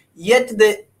going, yet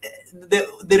the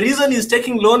reason he's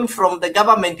taking loan from the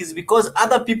government is because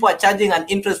other people are charging an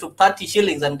interest of 30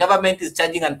 shillings and government is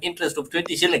charging an interest of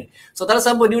 20 shillings. So that's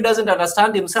somebody who doesn't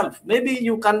understand himself. Maybe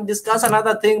you can discuss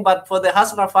another thing, but for the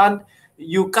hustler fund,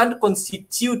 you can't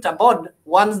constitute a board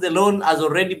once the loan has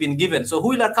already been given. So who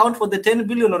will account for the 10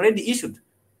 billion already issued?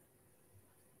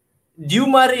 Do you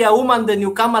marry a woman, then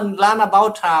you come and learn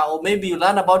about her, or maybe you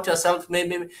learn about yourself?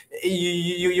 Maybe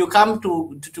you come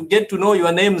to get to know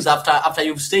your names after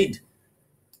you've stayed.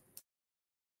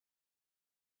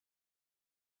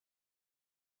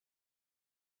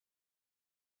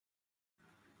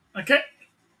 Okay.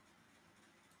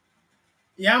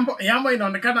 Yambo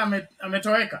inaonekana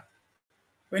ametoweka.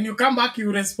 When you come back,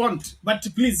 you respond. But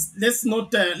please, let's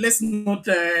not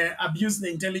abuse the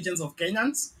intelligence of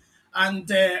Kenyans.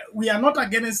 And we are not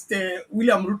against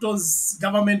William Ruto's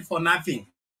government for nothing.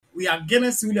 We are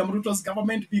against William Ruto's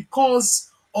government because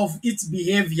of its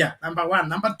behavior, number one.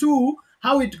 Number two,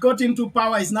 how it got into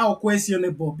power is now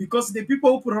questionable because the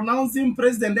people who pronounce him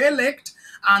president-elect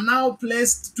are now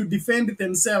placed to defend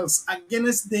themselves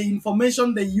against the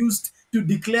information they used to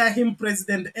declare him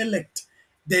president-elect.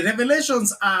 The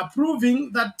revelations are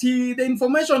proving that the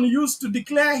information used to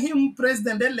declare him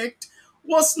president-elect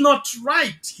was not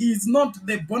right. He is not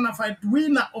the bona fide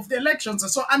winner of the elections.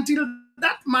 So until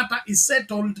that matter is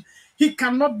settled, he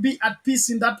cannot be at peace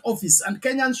in that office. And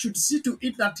Kenyans should see to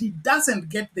it that he doesn't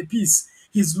get the peace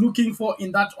he's looking for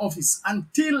in that office.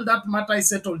 Until that matter is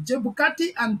settled,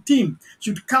 Chebukati and team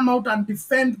should come out and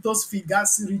defend those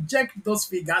figures, reject those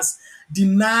figures,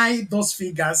 deny those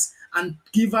figures, and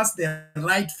give us the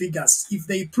right figures. If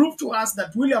they prove to us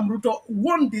that William Ruto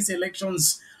won these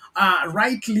elections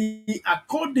rightly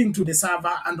according to the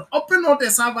server and open all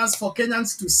the servers for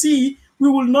Kenyans to see, we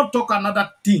will not talk another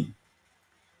thing.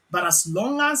 But as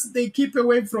long as they keep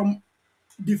away from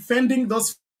defending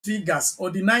those figures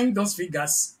or denying those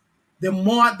figures, the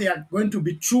more they are going to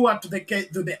be truer to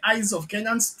the eyes of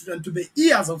Kenyans and to the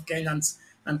ears of Kenyans,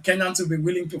 and Kenyans will be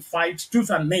willing to fight tooth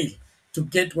and nail to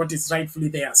get what is rightfully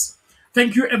theirs.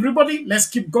 Thank you, everybody. Let's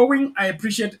keep going. I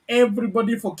appreciate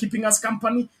everybody for keeping us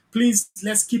company. Please,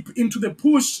 let's keep into the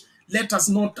push. Let us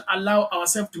not allow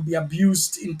ourselves to be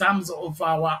abused in terms of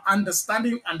our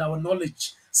understanding and our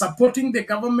knowledge. Supporting the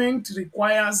government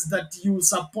requires that you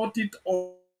support it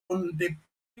on the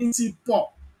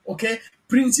principle, okay?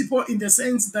 Principle in the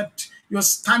sense that you're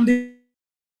standing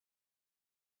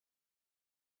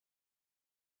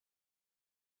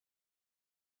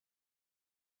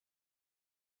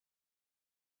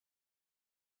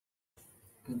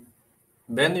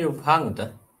Ben, you've hanged.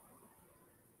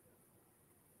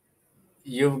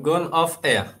 You've gone off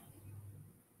air.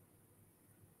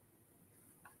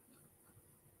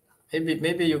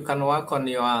 Maybe you can work on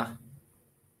your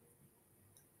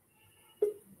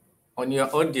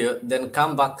audio, then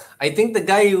come back. I think the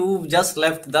guy who just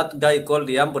left, that guy called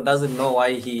Yambo, doesn't know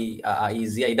why he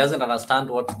is here. He doesn't understand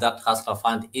what that hustler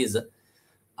fund is,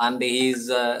 and he's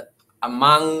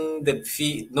among the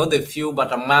few, not the few,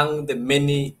 but among the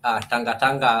many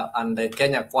Tanga and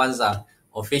Kenya Kwanza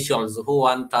officials who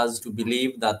want us to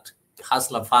believe that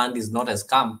hustler fund is not a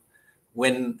scam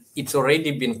when it's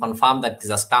already been confirmed that it's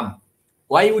a scam.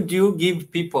 Why would you give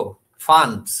people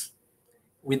funds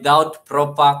without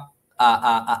proper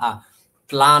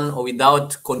plan or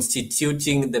without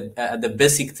constituting the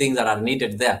basic things that are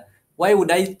needed there? Why would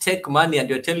I take money and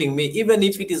you're telling me, even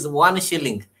if it is 1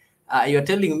 shilling, you're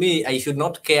telling me I should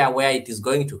not care where it is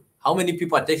going to? How many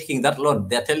people are taking that loan?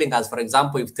 They're telling us, for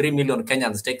example, if 3 million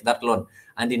Kenyans take that loan,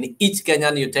 and in each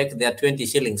Kenyan you take their 20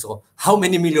 shillings. So how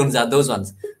many millions are those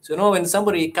ones? So, when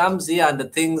somebody comes here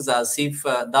and thinks as if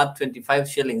that 25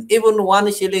 shillings, even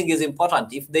 1 shilling is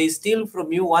important. If they steal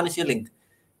from you 1 shilling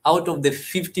out of the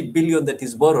 50 billion that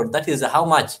is borrowed, that is how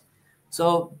much?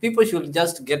 So people should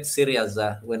just get serious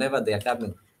whenever they are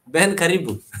coming. Ben,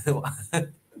 karibu.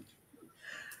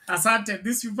 Asante,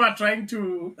 these people are trying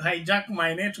to hijack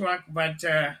my network, but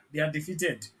they are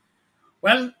defeated.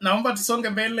 Well, naomba tusonge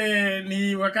mbele.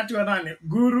 Ni wakati wa nane,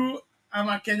 Guru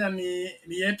ama Kenya ni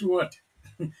yetu wote.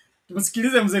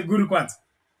 Tumsikilize mzee Guru kwanza.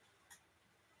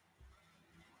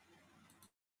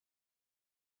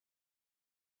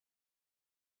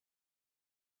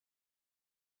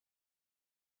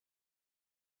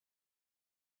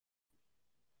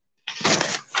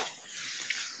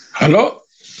 Halo,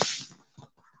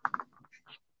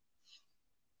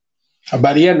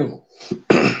 habari yenu?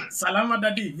 Salama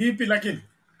dadi, vipi lakini?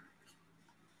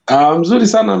 Mzuri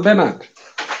sana Bernard.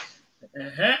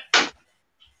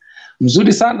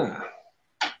 Mzuri sana.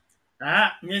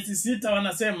 Miezi 6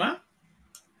 wanasema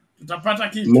tutapata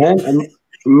kitu.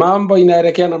 Mambo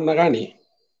inaelekea namna gani?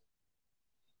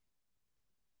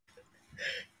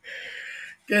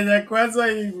 Kenya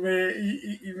kwanza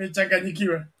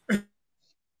imechanganyikiwa.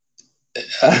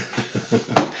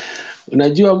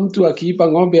 Unajua mtu akiipa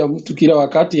ng'ombe ya mtu kila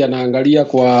wakati anaangalia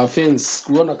kwa fence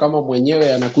kuona kama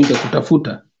mwenyewe anakuja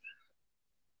kutafuta.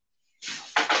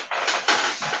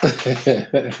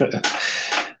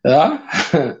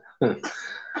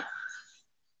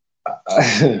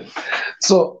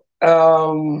 So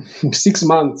 6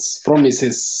 months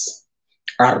promises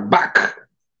are back,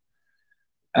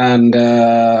 and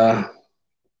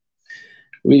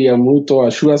William Ruto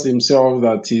assures himself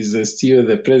that he's still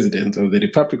the president of the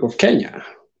Republic of Kenya.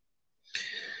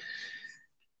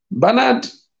 Bernard,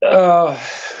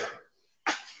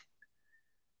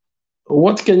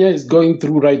 what Kenya is going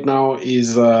through right now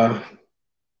is a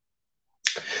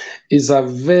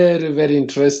very, very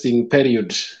interesting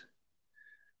period.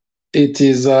 It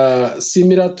is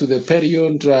similar to the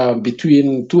period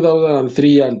between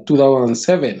 2003 and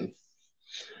 2007,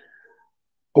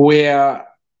 where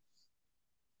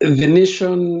the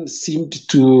nation seemed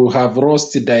to have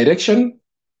lost direction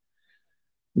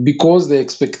because the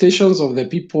expectations of the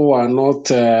people are not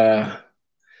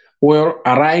well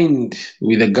aligned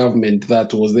with the government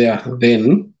that was there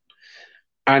then.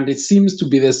 And it seems to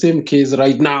be the same case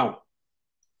right now.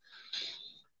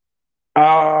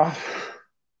 I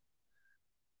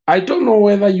don't know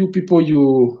whether you people,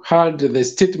 you heard the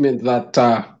statement that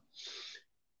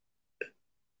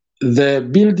the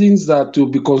buildings that will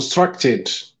be constructed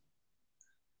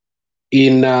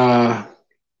in that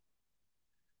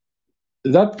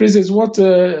place is what,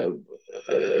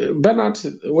 Bernard,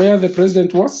 where the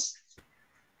president was?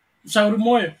 Shauri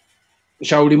Moyo.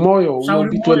 Shauri Moyo will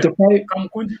be 25.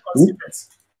 Kamkundi constituency.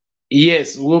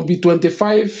 Yes, will be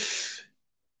 25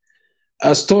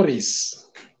 stories.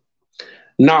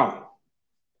 Now,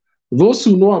 those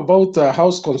who know about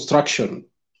house construction,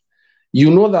 you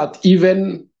know that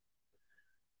even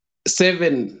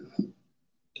 7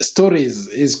 stories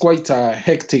is quite a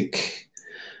hectic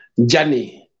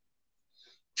journey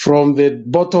from the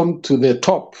bottom to the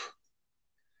top.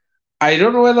 I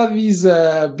don't know whether these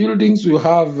buildings will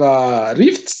have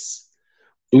rifts,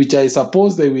 which I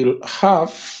suppose they will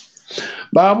have,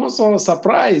 but I'm also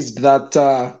surprised that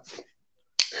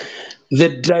the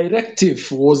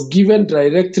directive was given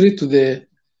directly to the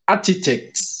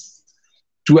architects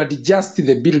to adjust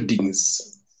the buildings.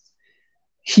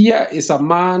 Here is a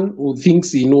man who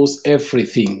thinks he knows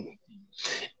everything.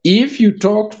 If you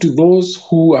talk to those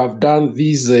who have done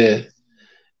this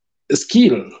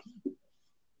skill,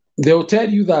 they'll tell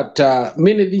you that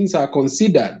many things are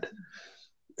considered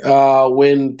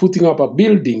when putting up a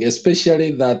building,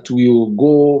 especially that will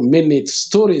go many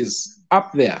stories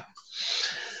up there.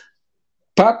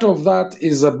 Part of that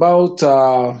is about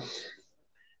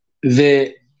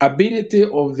the ability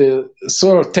of the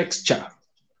soil texture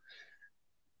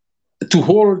to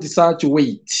hold such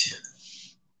weight.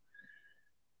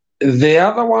 The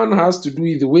other one has to do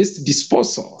with waste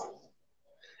disposal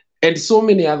and so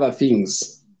many other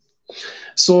things.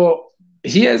 So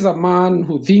here's a man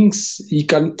who thinks he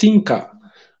can tinker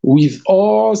with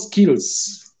all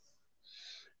skills.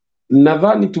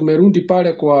 Nadhani tumerudi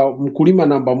pale kwa mkulima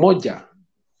namba moja,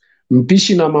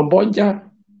 mpishi namba moja.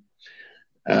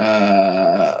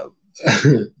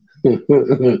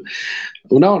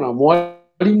 Unaona,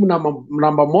 mwalimu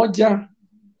namba moja,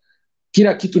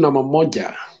 kila kitu namba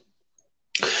moja.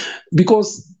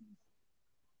 Because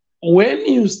when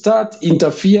you start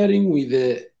interfering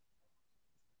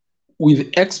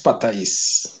with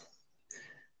expertise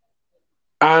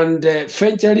and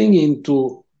venturing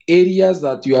into areas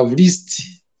that you have least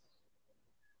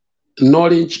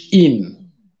knowledge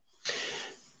in,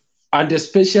 and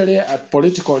especially at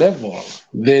political level,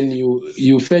 then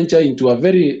you venture into a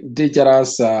very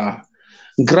dangerous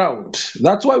ground.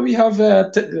 That's why we have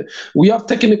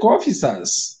technical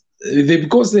officers,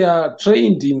 because they are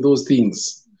trained in those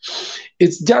things.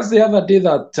 It's just the other day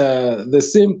that the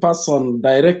same person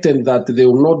directed that they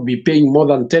will not be paying more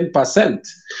than 10%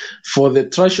 for the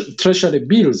treasury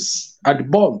bills and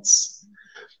bonds.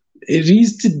 At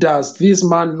least does this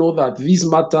man know that these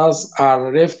matters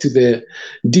are left to the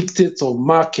dictates of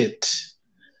market,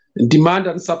 demand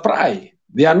and supply.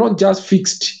 They are not just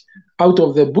fixed out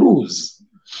of the bruise.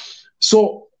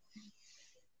 So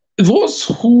those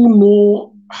who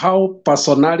know how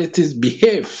personalities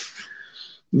behave,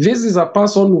 this is a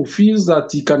person who feels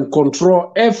that he can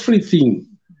control everything.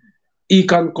 He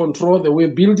can control the way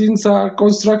buildings are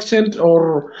constructed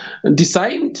or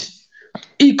designed.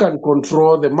 He can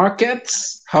control the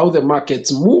markets, how the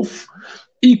markets move.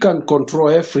 He can control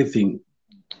everything.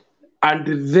 And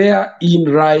therein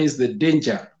lies the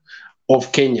danger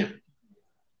of Kenya.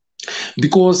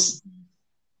 Because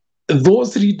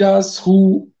those leaders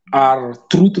who are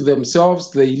true to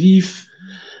themselves, they leave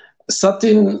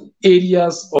certain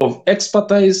areas of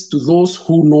expertise to those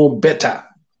who know better.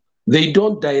 They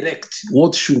don't direct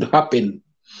what should happen.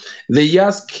 They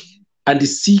ask and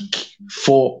seek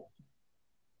for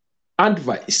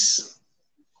advice.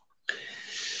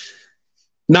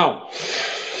 Now,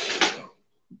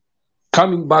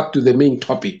 coming back to the main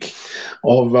topic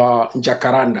of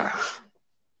Jacaranda,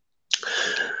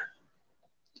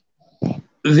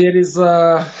 there's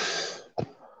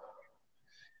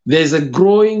a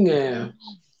growing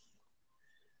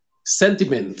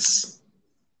sentiments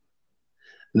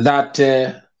that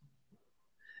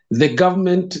the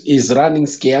government is running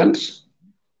scared.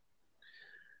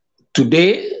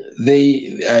 Today,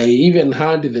 I even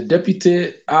heard the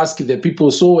deputy ask the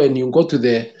people, so when you go to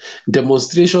the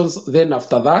demonstrations, then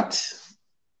after that,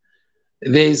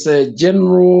 there is a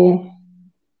general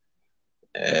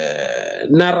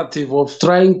narrative of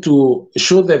trying to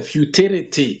show the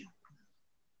futility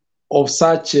of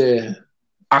such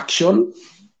action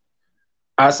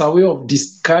as a way of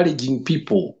discouraging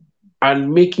people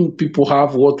and making people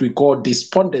have what we call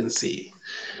despondency.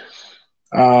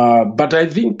 But I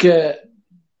think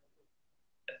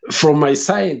from my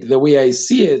side, the way I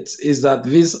see it is that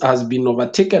this has been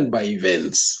overtaken by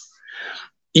events,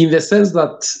 in the sense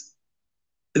that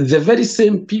the very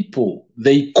same people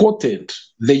they quoted,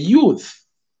 the youth,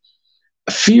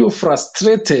 feel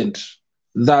frustrated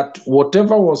that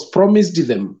whatever was promised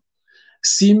them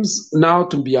seems now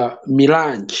to be a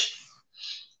mirage.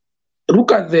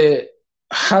 Look at the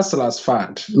Hustlers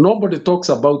Fund. Nobody talks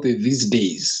about it these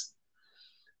days.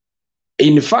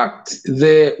 In fact,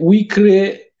 the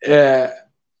weekly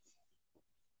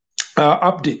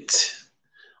update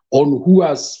on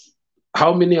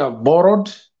how many have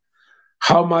borrowed,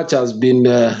 how much has been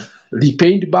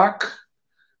repaid back,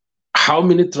 how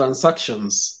many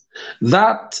transactions,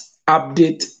 that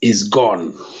update is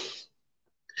gone.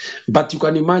 But you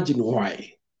can imagine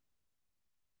why.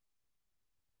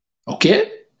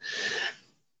 Okay?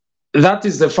 That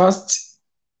is the first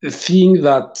thing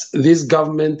that this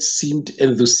government seemed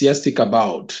enthusiastic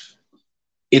about.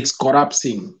 It's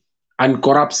corrupting, and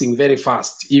corrupting very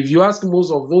fast. If you ask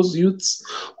most of those youths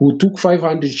who took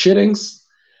 500 shillings,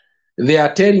 they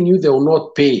are telling you they will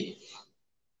not pay.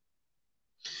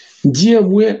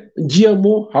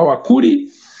 GMO hawakuli,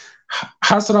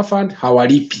 Hustler Fund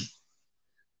hawalipi.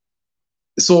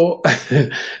 So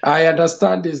I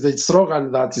understand is the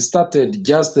slogan that started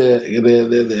just in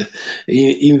the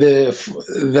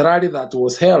rally that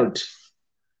was held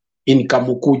in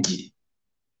Kamukuji.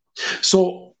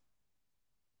 So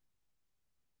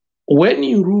when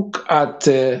you look at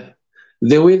the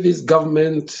way this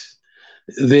government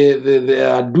they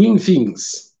are doing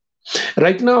things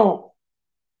right now,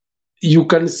 you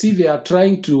can see they are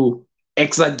trying to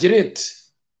exaggerate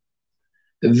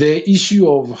the issue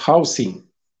of housing.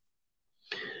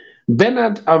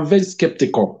 Bernard, I'm very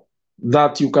skeptical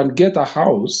that you can get a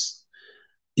house,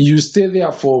 you stay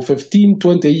there for 15,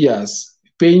 20 years,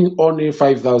 paying only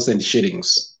 5,000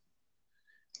 shillings.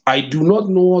 I do not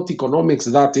know what economics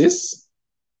that is.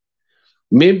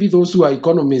 Maybe those who are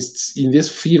economists in this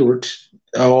field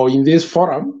or in this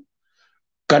forum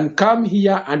can come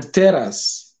here and tell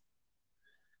us,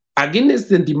 against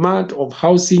the demand of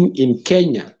housing in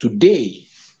Kenya today,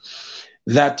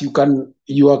 that you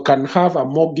can have a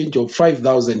mortgage of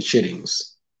 5,000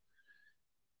 shillings.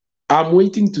 I'm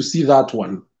waiting to see that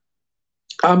one.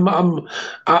 I'm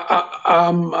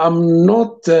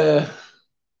not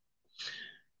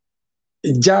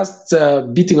just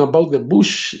beating about the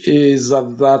bush. Is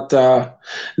that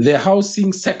the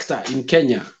housing sector in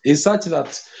Kenya is such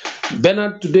that,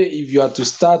 Bernard, today, if you are to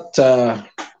start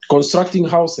constructing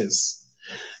houses,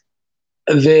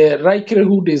 the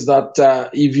likelihood is that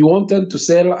if you wanted to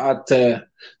sell at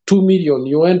 2 million,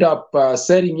 you end up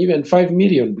selling even 5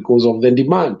 million because of the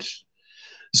demand.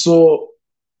 So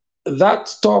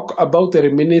that talk about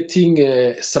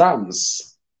eliminating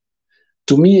slums,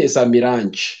 to me, is a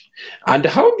mirage. And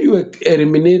how do you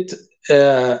eliminate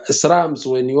slums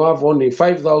when you have only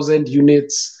 5,000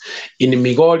 units in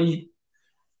Migori,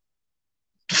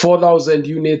 4,000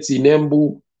 units in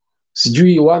Embu,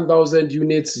 1,000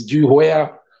 units,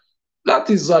 where? That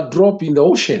is a drop in the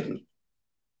ocean.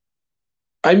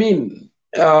 I mean,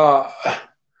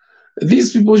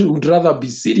 these people would rather be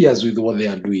serious with what they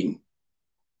are doing.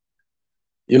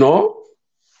 You know?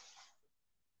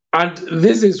 And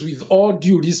this is with all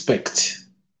due respect,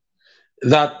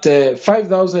 that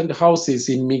 5,000 houses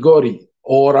in Migori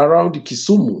or around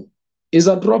Kisumu is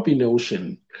a drop in the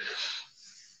ocean.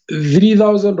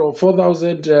 3,000 or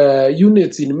 4,000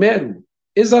 units in Meru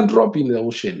is a drop in the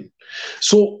ocean.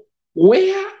 So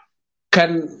where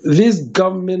can this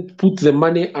government put the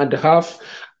money and have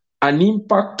an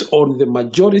impact on the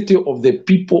majority of the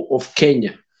people of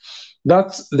Kenya?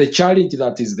 That's the challenge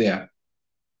that is there.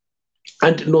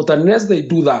 And not unless they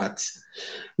do that,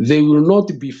 they will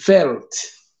not be felt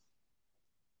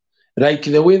like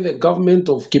the way the government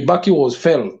of Kibaki was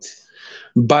felt,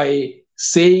 by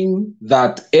saying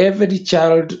that every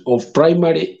child of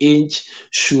primary age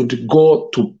should go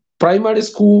to primary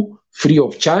school free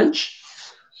of charge.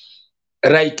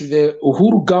 Like the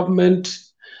Uhuru government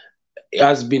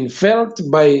has been felt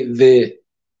by the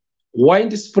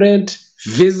widespread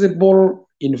visible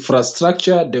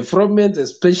infrastructure development,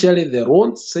 especially the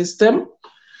road system.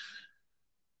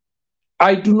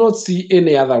 I do not see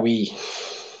any other way.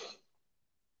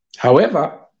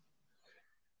 However,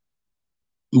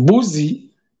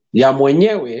 mbuzi ya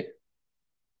mwenyewe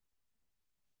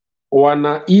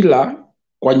wanaila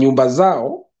kwa nyumba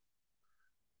zao,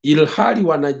 ilhali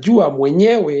wanajua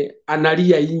mwenyewe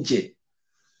analia nje,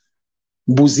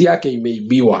 mbuzi yake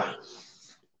imeibiwa.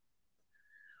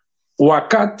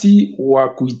 wakati wa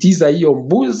kuitiza hiyo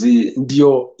mbuzi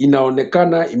ndio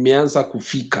inaonekana imeanza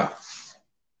kufika.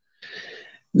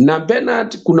 Na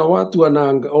Bernard, kuna watu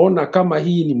wanaona kama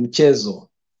hii ni mchezo.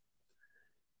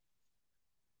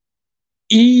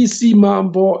 Hii si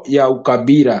mambo ya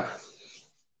ukabila.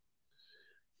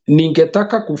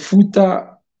 Ningetaka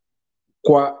kufuta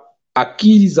kwa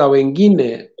akili za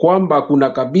wengine kwamba kuna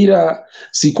kabila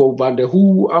siko upande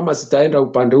huu ama sitaenda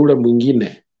upande ule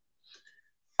mwingine.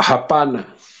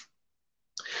 Hapana.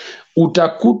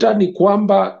 Utakuta ni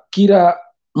kwamba kila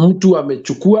mtu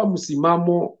amechukua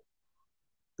msimamo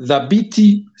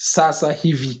dhabiti sasa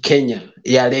hivi Kenya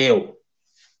ya leo,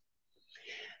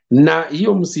 na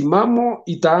hiyo msimamo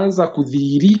itaanza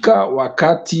kudhihirika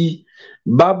wakati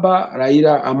Baba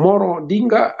Raila Amolo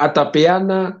Odinga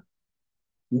atapeana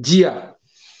njia,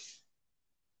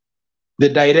 the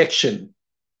direction.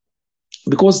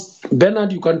 Because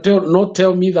Bernard, you can not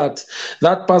tell me that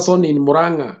that person in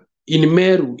Murang'a, in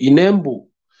Meru, in Embu,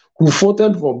 who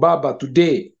voted for Baba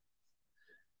today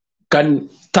can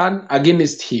turn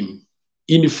against him.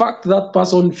 In fact, that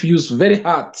person feels very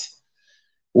hurt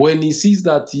when he sees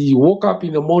that he woke up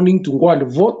in the morning to go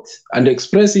and vote and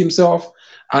express himself,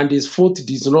 and his vote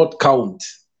does not count.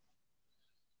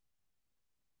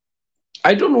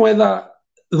 I don't know whether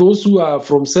those who are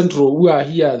from Central, who are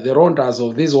here, the Rondas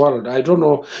of this world, I don't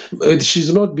know,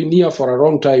 she's not been here for a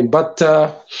long time, but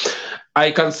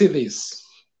I can say this.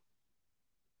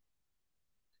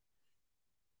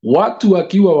 Watu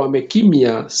wakiwa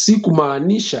wamekimya si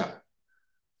kumaanisha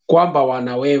kwamba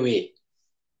wana wewe.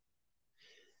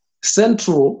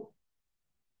 Central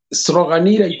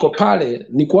sloganira iko pale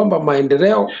ni kwamba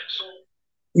maendeleo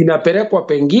inapelekwa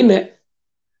pengine.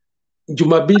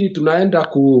 Jumapili tunaenda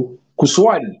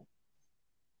kuswali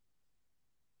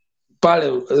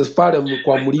pale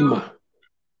kwa mlima.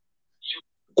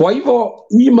 Kwa hivyo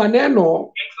hii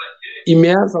maneno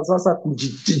imeanza sasa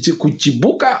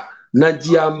kuchibuka na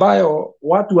njia ambayo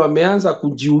watu wameanza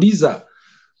kujiuliza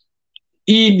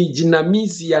hii ni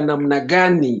jinamizi ya namna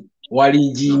gani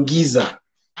walijiingiza.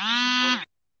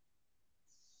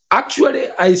 Actually,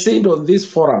 I said on this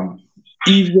forum,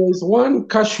 if there is one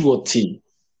casualty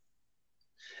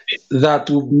that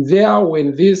will be there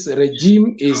when this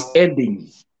regime is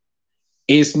ending,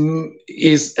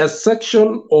 is a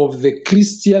section of the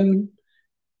Christian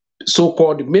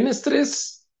so-called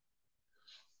ministries.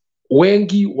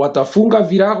 Wengi watafunga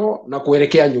virago na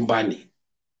kuelekea nyumbani.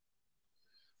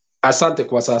 Asante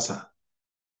kwa sasa.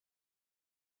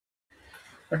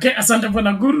 Okay, asante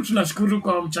Bwana Guru, tunashukuru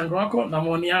kwa mchango wako na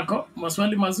maoni yako.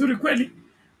 Maswali mazuri kweli.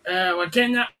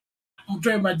 Wakenya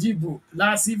mtoe majibu,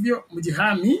 la sivyo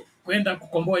mjihami kwenda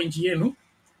kukomboa nchi yenu,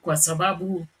 kwa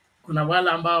sababu kuna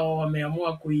wale ambao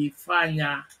wameamua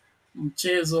kuifanya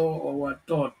mchezo wa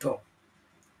watoto.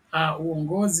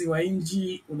 Uongozi wa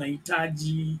nchi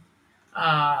unahitaji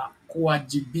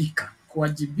kuwajibika.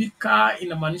 Kuwajibika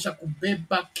inamaanisha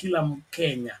kubeba kila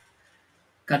Mkenya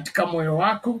katika moyo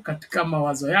wako, katika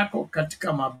mawazo yako,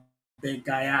 katika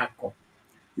mabega yako.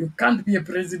 You can't be a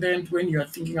president when you are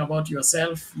thinking about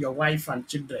yourself, your wife and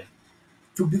children.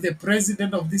 To be the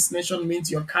president of this nation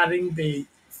means you're carrying the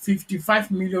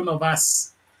 55 million of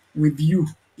us with you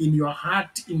in your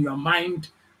heart, in your mind,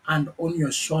 and on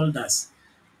your shoulders.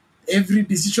 Every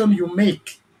decision you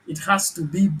make, it has to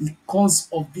be because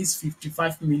of these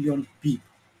 55 million people.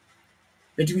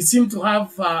 But we seem to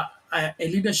have a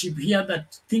leadership here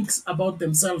that thinks about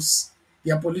themselves,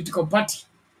 their political party,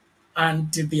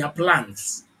 and their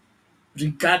plans,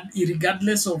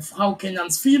 regardless of how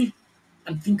Kenyans feel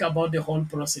and think about the whole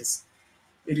process.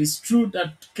 It is true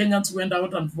that Kenyans went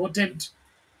out and voted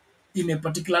in a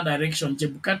particular direction.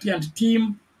 Chebukati and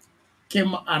team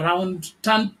came around,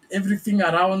 turned everything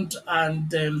around,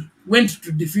 and went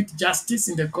to defeat justice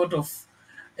in the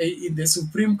in the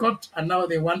Supreme Court, and now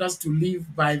they want us to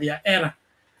live by their error.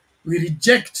 We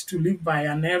reject to live by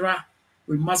an error.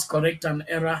 We must correct an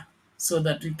error so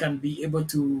that we can be able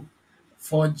to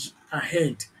forge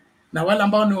ahead. Na wale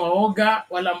ambao ni waoga,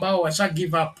 wale ambao washa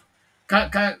give up.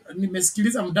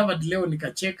 Nimesikiliza Mudavadi leo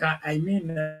nikacheka. I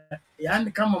mean,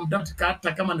 yani kama Mudavadi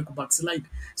hata kama ni kubackslide.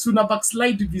 Si una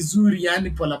backslide vizuri, yani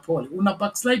pole. Una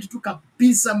backslide tu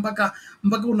kabisa mpaka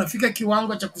unafika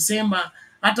kiwango cha kusema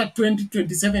hata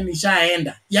 2027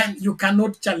 ishaenda. Yani you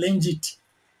cannot challenge it.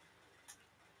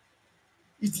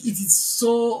 It is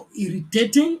so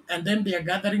irritating, and then they are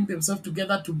gathering themselves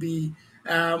together to be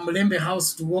Mlembe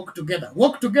House to work together.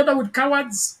 Work together with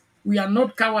cowards? We are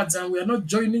not cowards, and we are not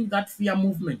joining that fear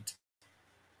movement.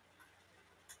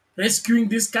 Rescuing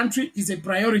this country is a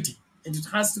priority, and it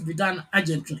has to be done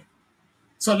urgently.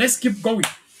 So let's keep going.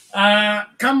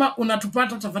 Kama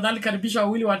unatupata tafadhali karibisha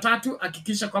wawili watatu,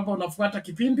 hakikisha kwamba unafuata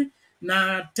kipindi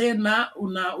na tena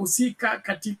unahusika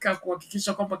katika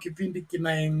kuhakikisha kwamba kipindi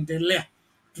kinaendelea.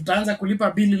 Tutaanza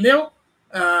kulipa bili leo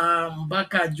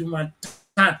mpaka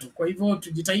Jumatatu. Kwa hivyo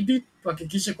tujitahidi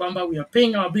tuhakikishe kwamba we are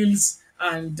paying our bills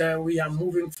and we are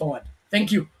moving forward.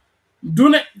 Thank you.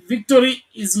 Mdune, victory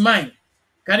is mine.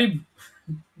 Karibu.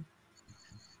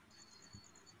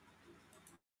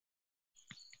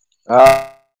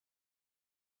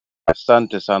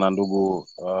 Asante sana ndugu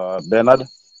Bernard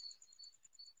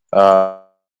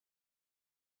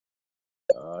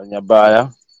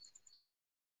Nyabaya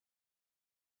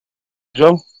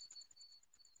Jo,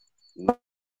 na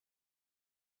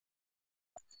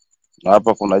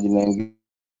hapa kuna jina lingine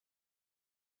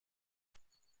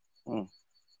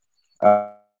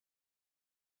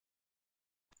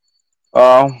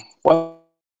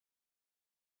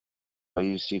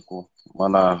hii siku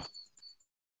maana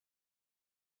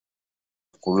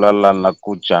kulala na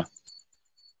kucha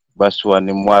basi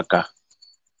ni mwaka.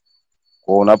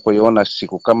 Kwa unapoiona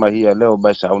siku kama hii ya leo,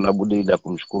 basi hauna budi ila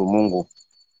kumshukuru Mungu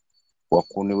kwa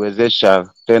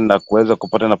kuniwezesha tena kuweza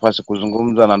kupata nafasi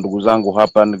kuzungumza na ndugu zangu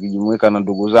hapa, nikijumuika na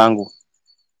ndugu zangu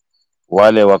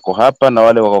wale wako hapa na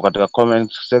wale wako katika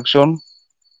comment section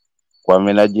kwa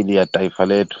minajili ya taifa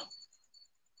letu.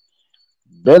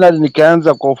 Bernard,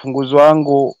 nikianza kwa ufunguzi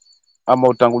wangu ama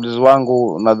utangulizi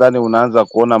wangu, nadhani unaanza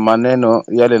kuona maneno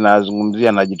yale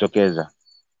nazungumzia najitokeza.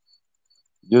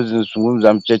 Juzi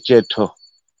nizungumza mchecheto,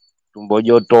 tumbo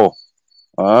joto,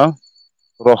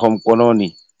 roho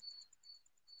mkononi.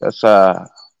 Sasa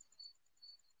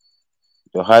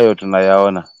ndio hayo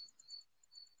tunayaona.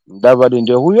 Mdavadi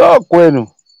ndio huyo kwenu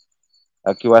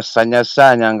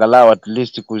akiwasanya angalau at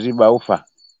least kuziba ufa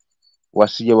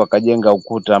wasije wakajenga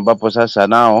ukuta, ambapo sasa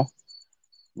nao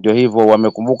ndio hivyo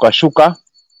wamekumbuka shuka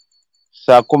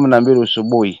saa 12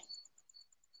 asubuhi.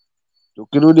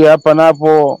 Tukirudi hapa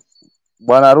napo,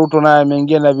 Bwana Ruto naye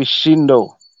ameingia na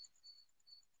vishindo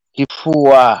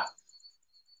kifua.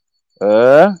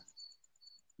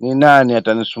 Ni nani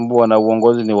atanisumbua na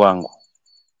uongozi ni wangu?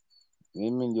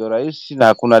 Mimi ndio rais na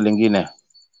hakuna lingine.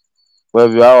 Kwa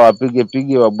hivyo hao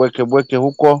wapige wabweke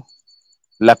huko,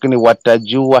 lakini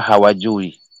watajua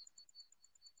hawajui.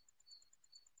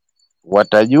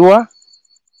 Watajua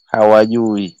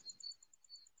hawajui.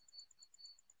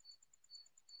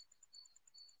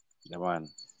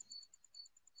 Jamani.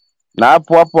 Na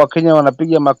hapo Wakenya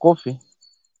wanapiga makofi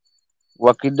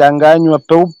wakidanganywa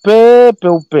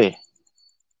peupe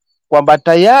kwamba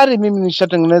tayari mimi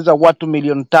nishatengeneza watu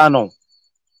 5,000,000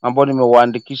 ambao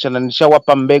nimewaandikisha na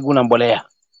nishawapa mbegu na mbolea.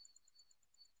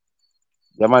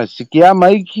 Jamani, sikiama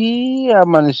hiki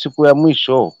ama ni siku ya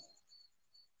mwisho?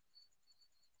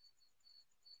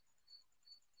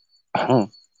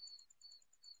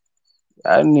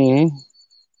 Yaani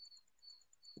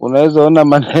unaweza ona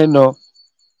maneno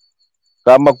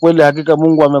kama kweli hakika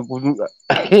Mungu amekufunga.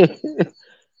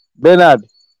 Bernard,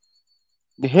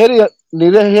 ni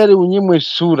heri unyimwe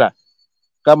sura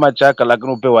kama chaka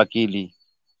lakini upewe akili.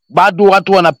 Bado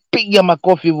watu wanapiga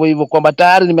makofi hivyo kwamba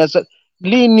tayari nimesa.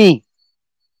 Lini?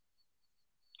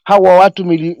 Hawa watu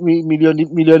milioni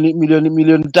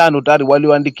 5 tayari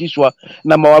walioandikishwa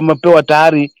na wamepewa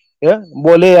tayari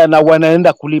mbolea na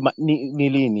wanaenda kulima. Ni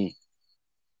lini?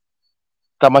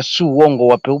 Kama si uongo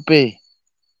wa peupe.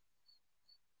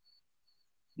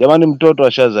 Jamani, mtoto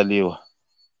ashazaliwa.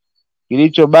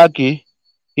 Kilichobaki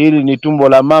hili ni tumbo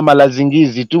la mama la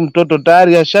zingizi tu. Mtoto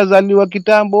tayari ashazaliwa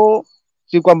kitambo.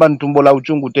 Si kwamba ni tumbo la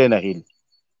uchungu tena hili.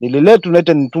 Lile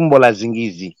tunaita ni tumbo la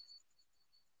zingizi.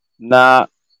 Na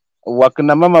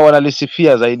wakina mama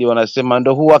wanalisifia zaidi, wanasema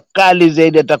ndo huwa kali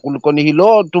zaidi hata kuliko ni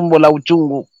hilo tumbo la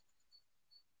uchungu.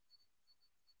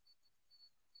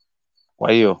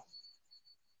 Kwa hiyo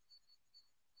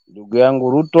ndugu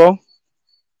yangu Ruto,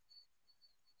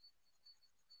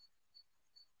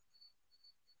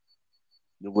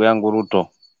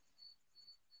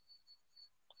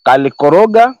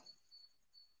 kalikoroga,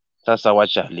 sasa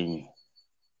wacha linyi.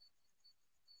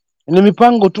 Ni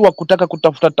mipango tu wa kutaka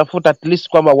kutafuta at least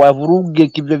kwamba wavuruge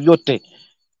kivyovyote.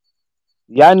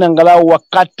 Yaani angalau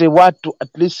wakate watu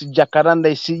at least Jacaranda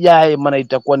isijae, maana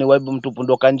itakuwa ni waibu mtupu.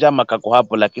 Ndo kanjama kako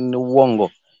hapo, lakini ni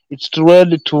uongo. It's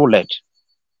really too late.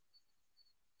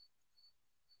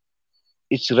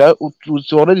 It's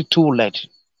already too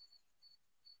late.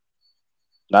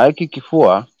 Na hiki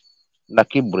kifua na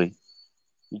kibri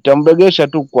nitambegesha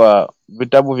tu kwa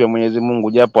vitabu vya Mwenyezi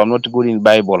Mungu, japo I'm not good in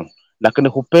Bible, lakini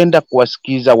hupenda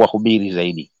kuwasikiza wahubiri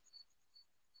zaidi.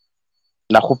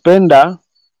 Na hupenda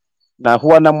na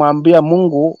huwa namwambia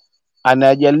Mungu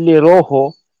anajalie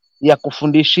roho ya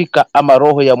kufundishika ama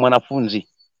roho ya mwanafunzi.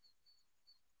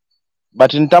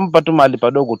 But nitampa tu mahali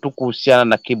padogo tu kuhusiana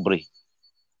na kiburi.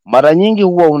 Mara nyingi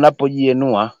huwa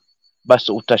unapojienua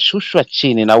basi utashushwa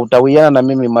chini na utawiana na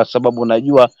mimi kwa sababu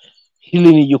unajua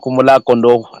hili ni jukumu lako,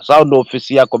 ndo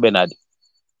ofisi yako Bernard.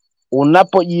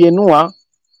 Unapojienua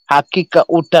hakika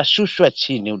utashushwa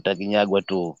chini, utakinyagwa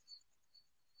tu.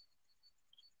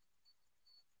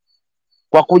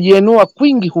 Kwa kujienua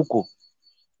kwingi huku,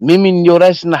 mimi ndio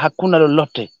rais na hakuna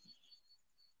lolote,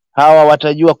 hawa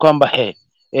watajua kwamba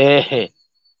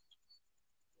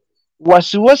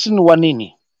wasiwasi ni wa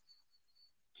nini?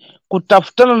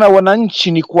 Kutafutana na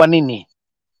wananchi ni kwa nini?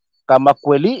 Kama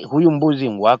kweli huyu mbuzi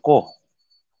wako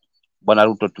Bwana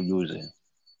Ruto tujuze,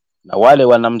 na wale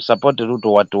wanamsupport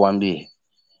Ruto watuambie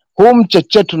huu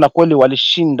mchechetu na kweli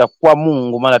walishinda kwa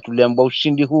Mungu, maana tuliambiwa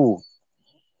ushindi huu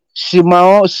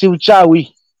si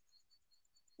uchawi.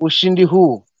 Ushindi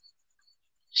huu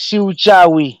si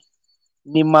uchawi,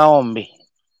 ni maombi.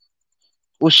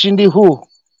 Ushindi huu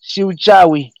si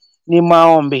uchawi, ni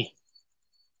maombi.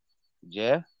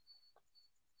 Je,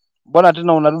 mbona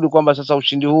tena unarudi kwamba sasa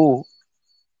ushindi huu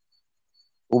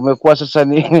umekuwa sasa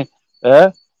ni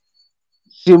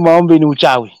si maombi, ni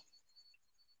uchawi?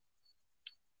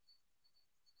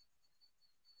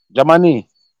 Jamani,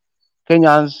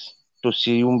 Kenyans,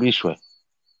 tusiumbishwe.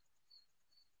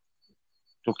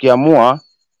 Tukiamua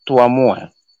tuamue.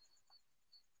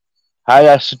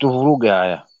 Haya situvuruge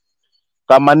haya.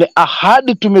 Kama ni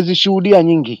ahadi tumezishuhudia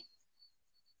nyingi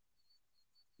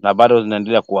na bado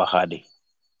zinaendelea kuwa ahadi,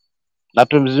 na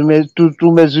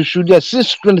tumezishuhudia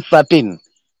since 2013.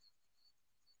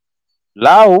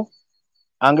 Lao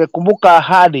angekumbuka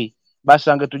ahadi basi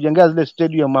angetujengea zile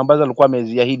stadium ambazo alikuwa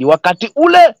ameziahidi wakati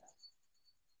ule.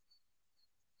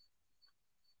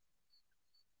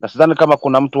 Na sidhani kama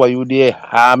kuna mtu wa UDA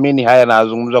haamini haya na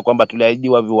azungumza kwamba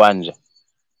tuliahidiwa viwanja.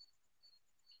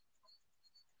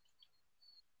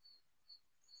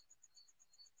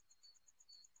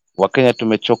 Wakenya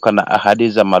tumechoka na ahadi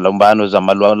za malombano za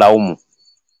malaumu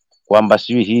kwamba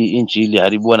sijui hii nchi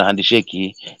iliharibiwa na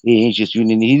handshake, hii nchi sijui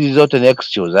nini. Hizi zote ni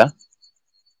excuse,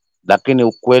 lakini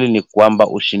ukweli ni kwamba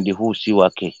ushindi huu si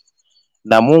wake,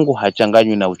 na Mungu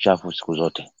hachanganywi na uchafu siku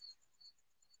zote.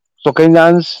 So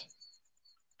Kenyans,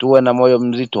 tuwe na moyo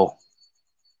mzito.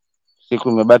 Siku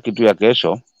imebaki tu ya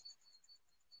kesho.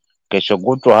 Kesho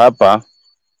kutwa hapa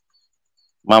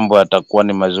mambo yatakuwa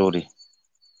ni mazuri.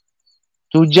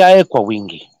 Tujae kwa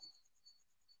wingi,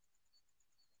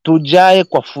 tujae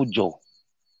kwa fujo,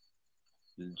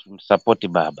 msapoti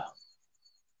baba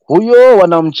huyo.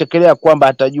 Wanamchekelea kwamba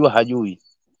atajua hajui,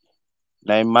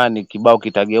 na imani kibao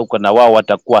kitageuka na wao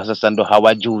watakuwa sasa ndo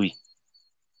hawajui,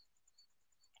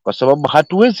 kwa sababu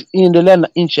hatuwezi endelea na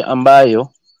nchi ambayo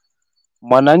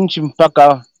mwananchi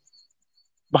mpaka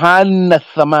hana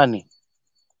thamani.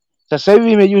 Sasa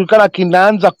hivi imejulikana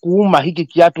kinaanza kuuma hiki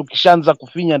kiatu, kishaanza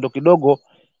kufinya, ndo kidogo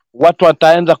watu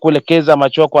wataanza kuelekeza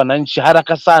macho kwa wananchi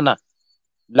haraka sana.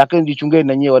 Lakini jichungeni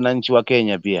na nyewe wananchi wa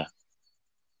Kenya pia.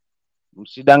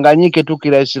 Msidanganyike tu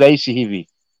kirahisi hivi.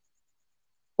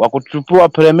 Wa kutupua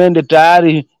peremende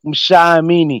tayari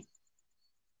mshaamini.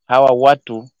 Hawa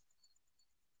watu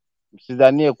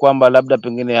msidhanie kwamba labda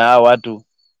pengine hawa watu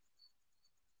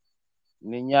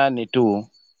ni nyani tu,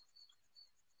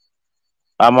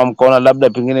 ama mkaona labda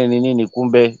pengine ni nini,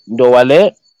 kumbe ndo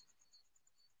wale.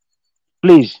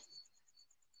 Please,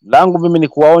 langu mimi ni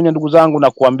kuwaonya ndugu zangu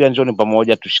na kuambia njoni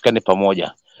pamoja, tushikane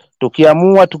pamoja.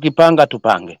 Tukiamua, tukipanga,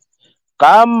 tupange.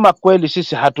 Kama kweli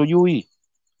sisi hatujui,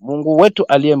 Mungu wetu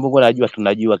aliye Mungu anajua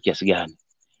tunajua kiasi gani.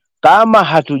 Kama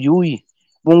hatujui,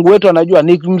 Mungu wetu anajua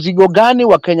ni mzigo gani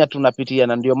wa Kenya tunapitia,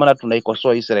 na ndio maana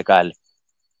tunaikosoa hii serikali.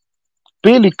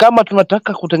 Pili, kama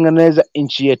tunataka kutengeneza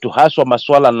nchi yetu, haswa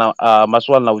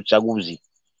masuala na uchaguzi,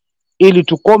 ili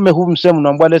tukome huu msemo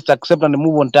na mbona let's accept and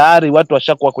move on, tayari watu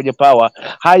washakuwa kwenye power.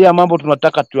 Haya mambo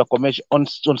tunataka tuyakomeshe on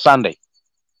Sunday.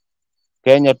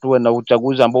 Kenya tuwe na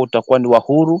uchaguzi ambao utakuwa ni wa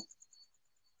huru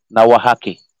na wa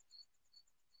haki,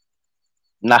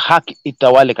 na haki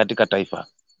itawale katika taifa.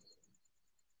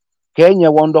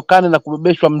 Kenya waondokane na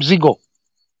kubebeshwa mzigo.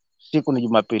 Siku ni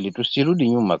Jumapili, tusirudi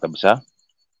nyuma kabisa,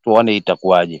 tuone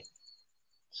itakuwaje.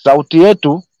 Sauti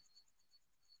yetu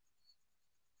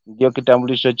ndio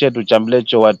kitambulisho chetu cha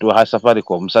mlecho watu wa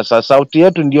Safaricom. Sasa sauti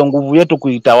yetu ndio nguvu yetu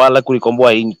kuitawala,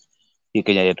 kuikomboa hii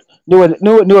Kenya yetu.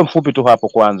 Niwe mfupi tu hapo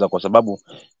kwanza, kwa sababu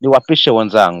niwapishe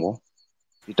wenzangu.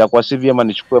 Itakuwa si vyema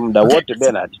nichukue muda wote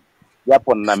Bernard,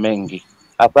 japo na mengi.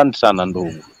 Asante sana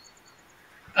ndugu.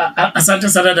 Asante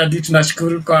sana Dadi,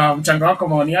 tunashukuru kwa mchango wako,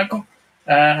 maoni yako.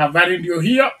 Habari ndio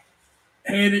hiyo.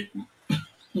 Heri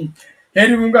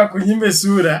Heri Mungu akunyime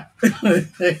sura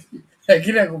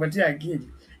lakini akupatia akili.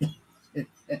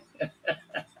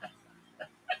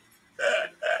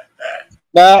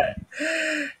 Na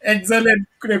Excellent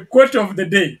quote of the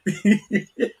day.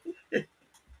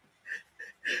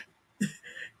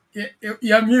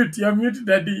 You're mute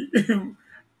daddy.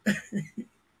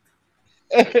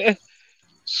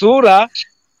 sura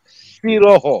si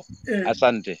roho.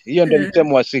 Asante, hiyo ndio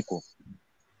msemo wa siku.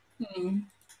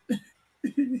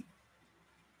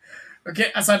 Okay,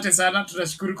 asante sana,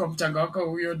 tunashukuru kwa mchango wako.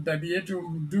 Huyo dadi yetu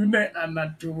Mdune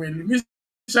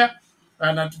anatuelimisha,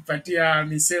 anatupatia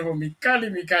misemo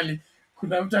mikali.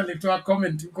 Kuna mtu alitoa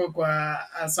comment huko kwa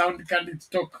Sound Candid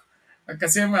Talk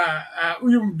akasema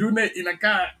huyu Mdune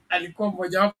inakaa alikuwa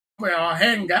mmoja wapo ya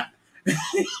wahenga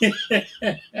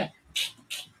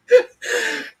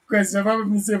kwa sababu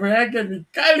misemo yake ni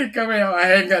kali kama ya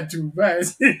wahenga tu.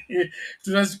 Basi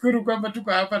tunashukuru kwamba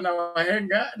tuko hapa na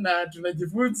wahenga na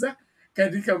tunajifunza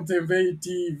katika Mtembei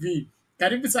TV.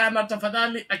 Karibu sana,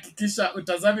 tafadhali hakikisha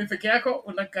utazami peke yako,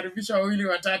 unakaribisha wawili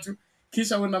watatu,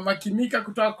 kisha unamakinika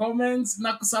kutoa comments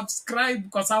na kusubscribe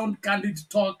kwa Sound Candid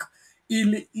Talk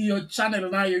ili hiyo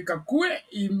channel nayo ikakue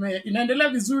inaendelea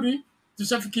vizuri.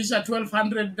 Tushafikisha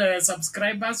 1200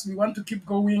 subscribers. We want to keep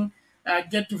going,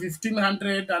 get to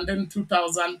 1500 and then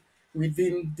 2000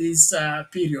 within this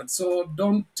period. So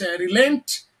don't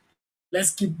relent.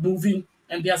 Let's keep moving.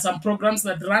 And there are some programs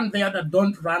that run there that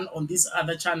don't run on this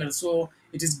other channel. So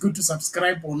it is good to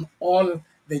subscribe on all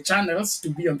the channels to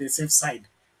be on the safe side.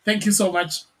 Thank you so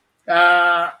much.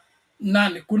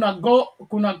 Nani kuna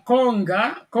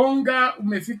Konga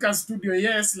umefika studio,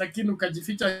 yes, lakini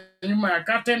ukajificha nyuma ya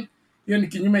curtain. Hiyo ni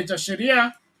kinyume cha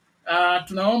sheria.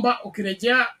 Tunaomba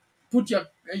ukirejea, put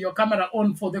your camera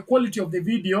on for the quality of the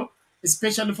video,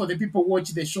 especially for the people who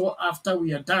watch the show after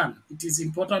we are done. It is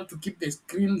important to keep the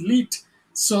screen lit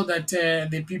so that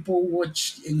the people who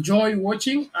enjoy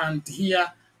watching and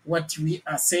hear what we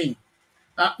are saying.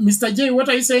 Mr. J, what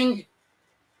are you saying?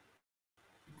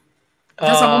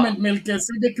 Just a moment,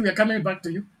 Melchizedek, we are coming back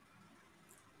to you.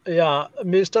 Yeah,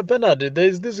 Mr. Bernard, there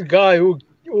is this guy who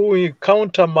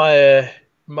counter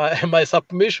my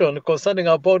submission concerning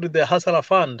about the Hustler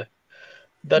Fund,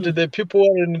 that the people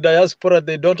who are in diaspora,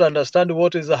 they don't understand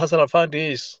what is the Hustler Fund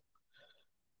is.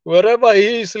 Wherever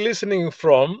he is listening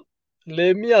from,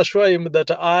 let me assure him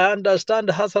that I understand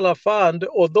Hustler Fund,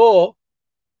 although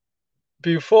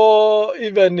before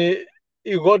even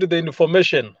he got the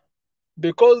information,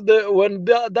 because when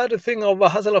that thing of a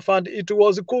Hustler Fund, it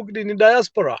was cooked in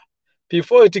diaspora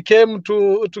before it came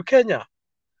to Kenya.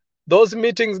 Those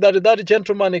meetings that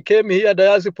gentleman came here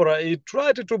diaspora, he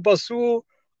tried to pursue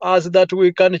us that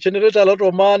we can generate a lot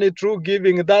of money through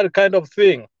giving that kind of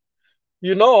thing,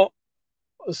 you know.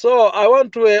 So I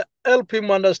want to help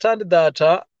him understand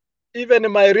that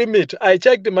even my remit, I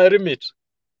checked my remit.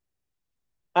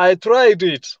 I tried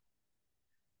it.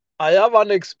 I have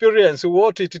an experience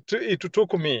what it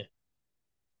took me.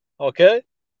 Okay.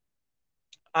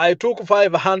 I took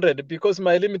 500 because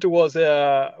my limit was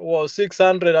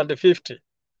 650.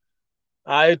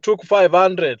 I took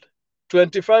 500.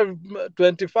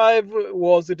 25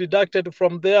 was deducted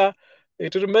from there.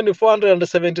 It remained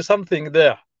 470 something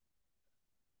there.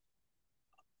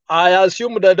 I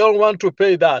assumed I don't want to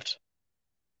pay that.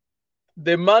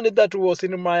 The money that was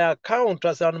in my account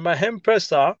as on my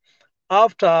M-Pesa,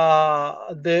 after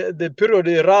the period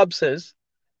elapses,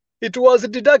 it was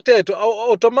deducted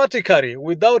automatically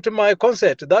without my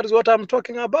consent. That is what I'm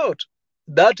talking about.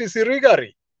 That is irregular.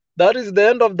 That is the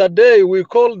end of the day. We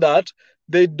call that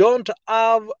they don't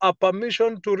have a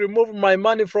permission to remove my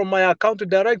money from my account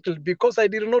directly because I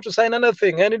did not sign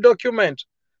anything, any document.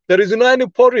 There is no any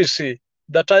policy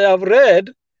that I have read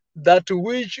that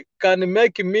which can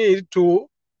make me to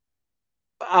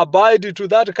abide to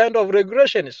that kind of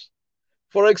regulations.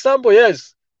 For example,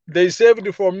 yes, they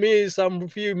saved for me some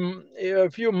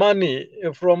few money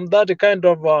from that kind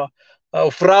of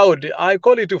fraud. I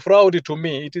call it a fraud to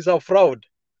me. It is a fraud.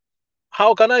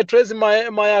 How can I trace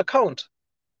my account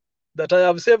that I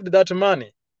have saved that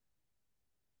money?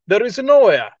 There is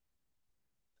nowhere.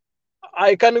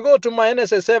 I can go to my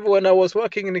NSSF when I was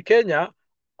working in Kenya.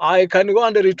 I can go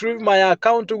and retrieve my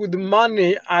account with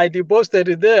money I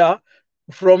deposited there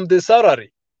from the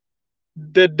salary,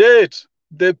 the date,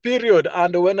 the period,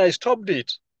 and when I stopped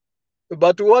it.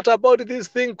 But what about this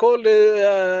thing called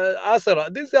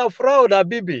Asara? This is a fraud,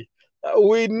 Abibi.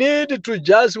 We need to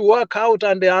just work out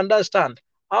and understand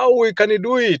how we can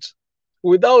do it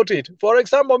without it. For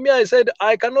example, me, I said,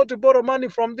 I cannot borrow money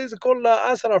from this called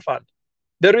Asara Fund.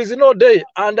 There is no day,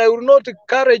 and I will not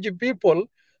encourage people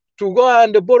to go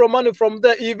and borrow money from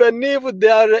there, even if they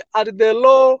are at the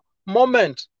low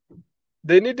moment.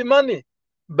 They need money.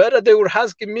 Better they would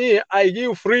ask me, I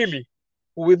give freely,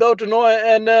 without no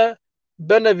any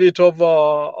benefit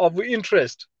of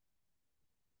interest.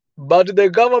 But the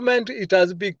government, it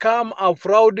has become a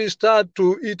fraudster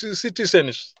to its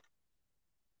citizens.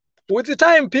 With the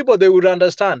time, people, they would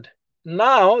understand.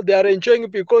 Now they are enjoying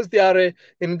because they are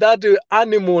in that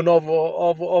honeymoon of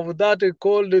that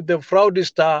called the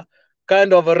fraudster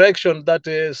kind of erection that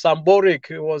Samboric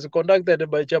was conducted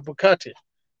by Chapukati,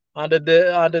 and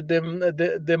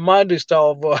the minister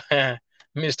of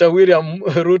Mr. William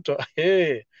Ruto.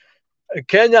 Hey,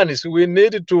 Kenyans, we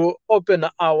need to open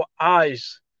our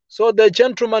eyes. So the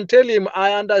gentleman tell him,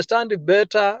 I understand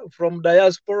better from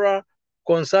diaspora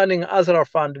concerning Azra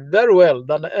Fund very well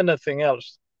than anything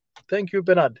else. Thank you,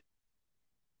 Bernard.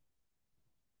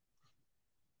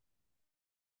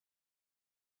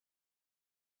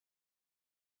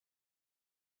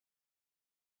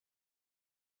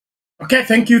 Okay,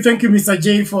 thank you, Mr.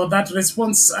 J, for that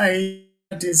response.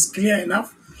 That is clear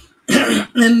enough.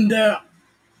 And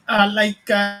like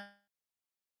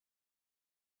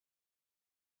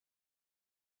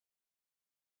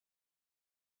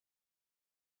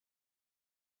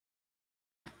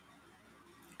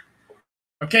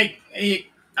okay,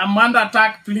 I'm under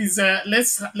attack. Please,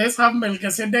 let's have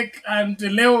Melchizedek and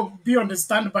Leo be on the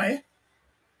standby.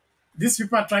 These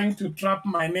people are trying to trap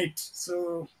my net.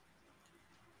 So,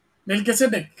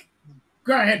 Melchizedek,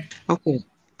 go ahead. Okay.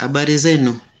 Habari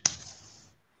zenu?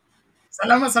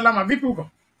 Salama, vipi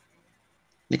huko?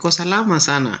 Niko salama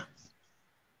sana.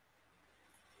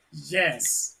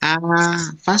 Yes.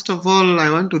 First of all, I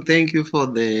want to thank you for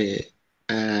the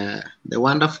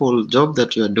wonderful job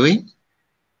that you are doing.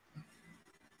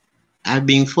 I've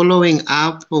been following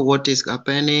up what is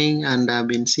happening, and I've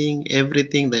been seeing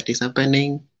everything that is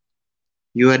happening.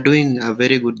 You are doing a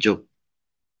very good job.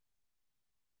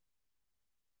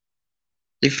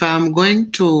 If I'm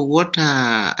going to what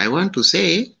I want to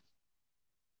say,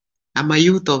 I'm a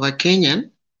youth of a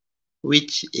Kenyan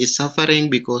which is suffering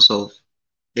because of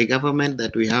the government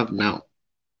that we have now.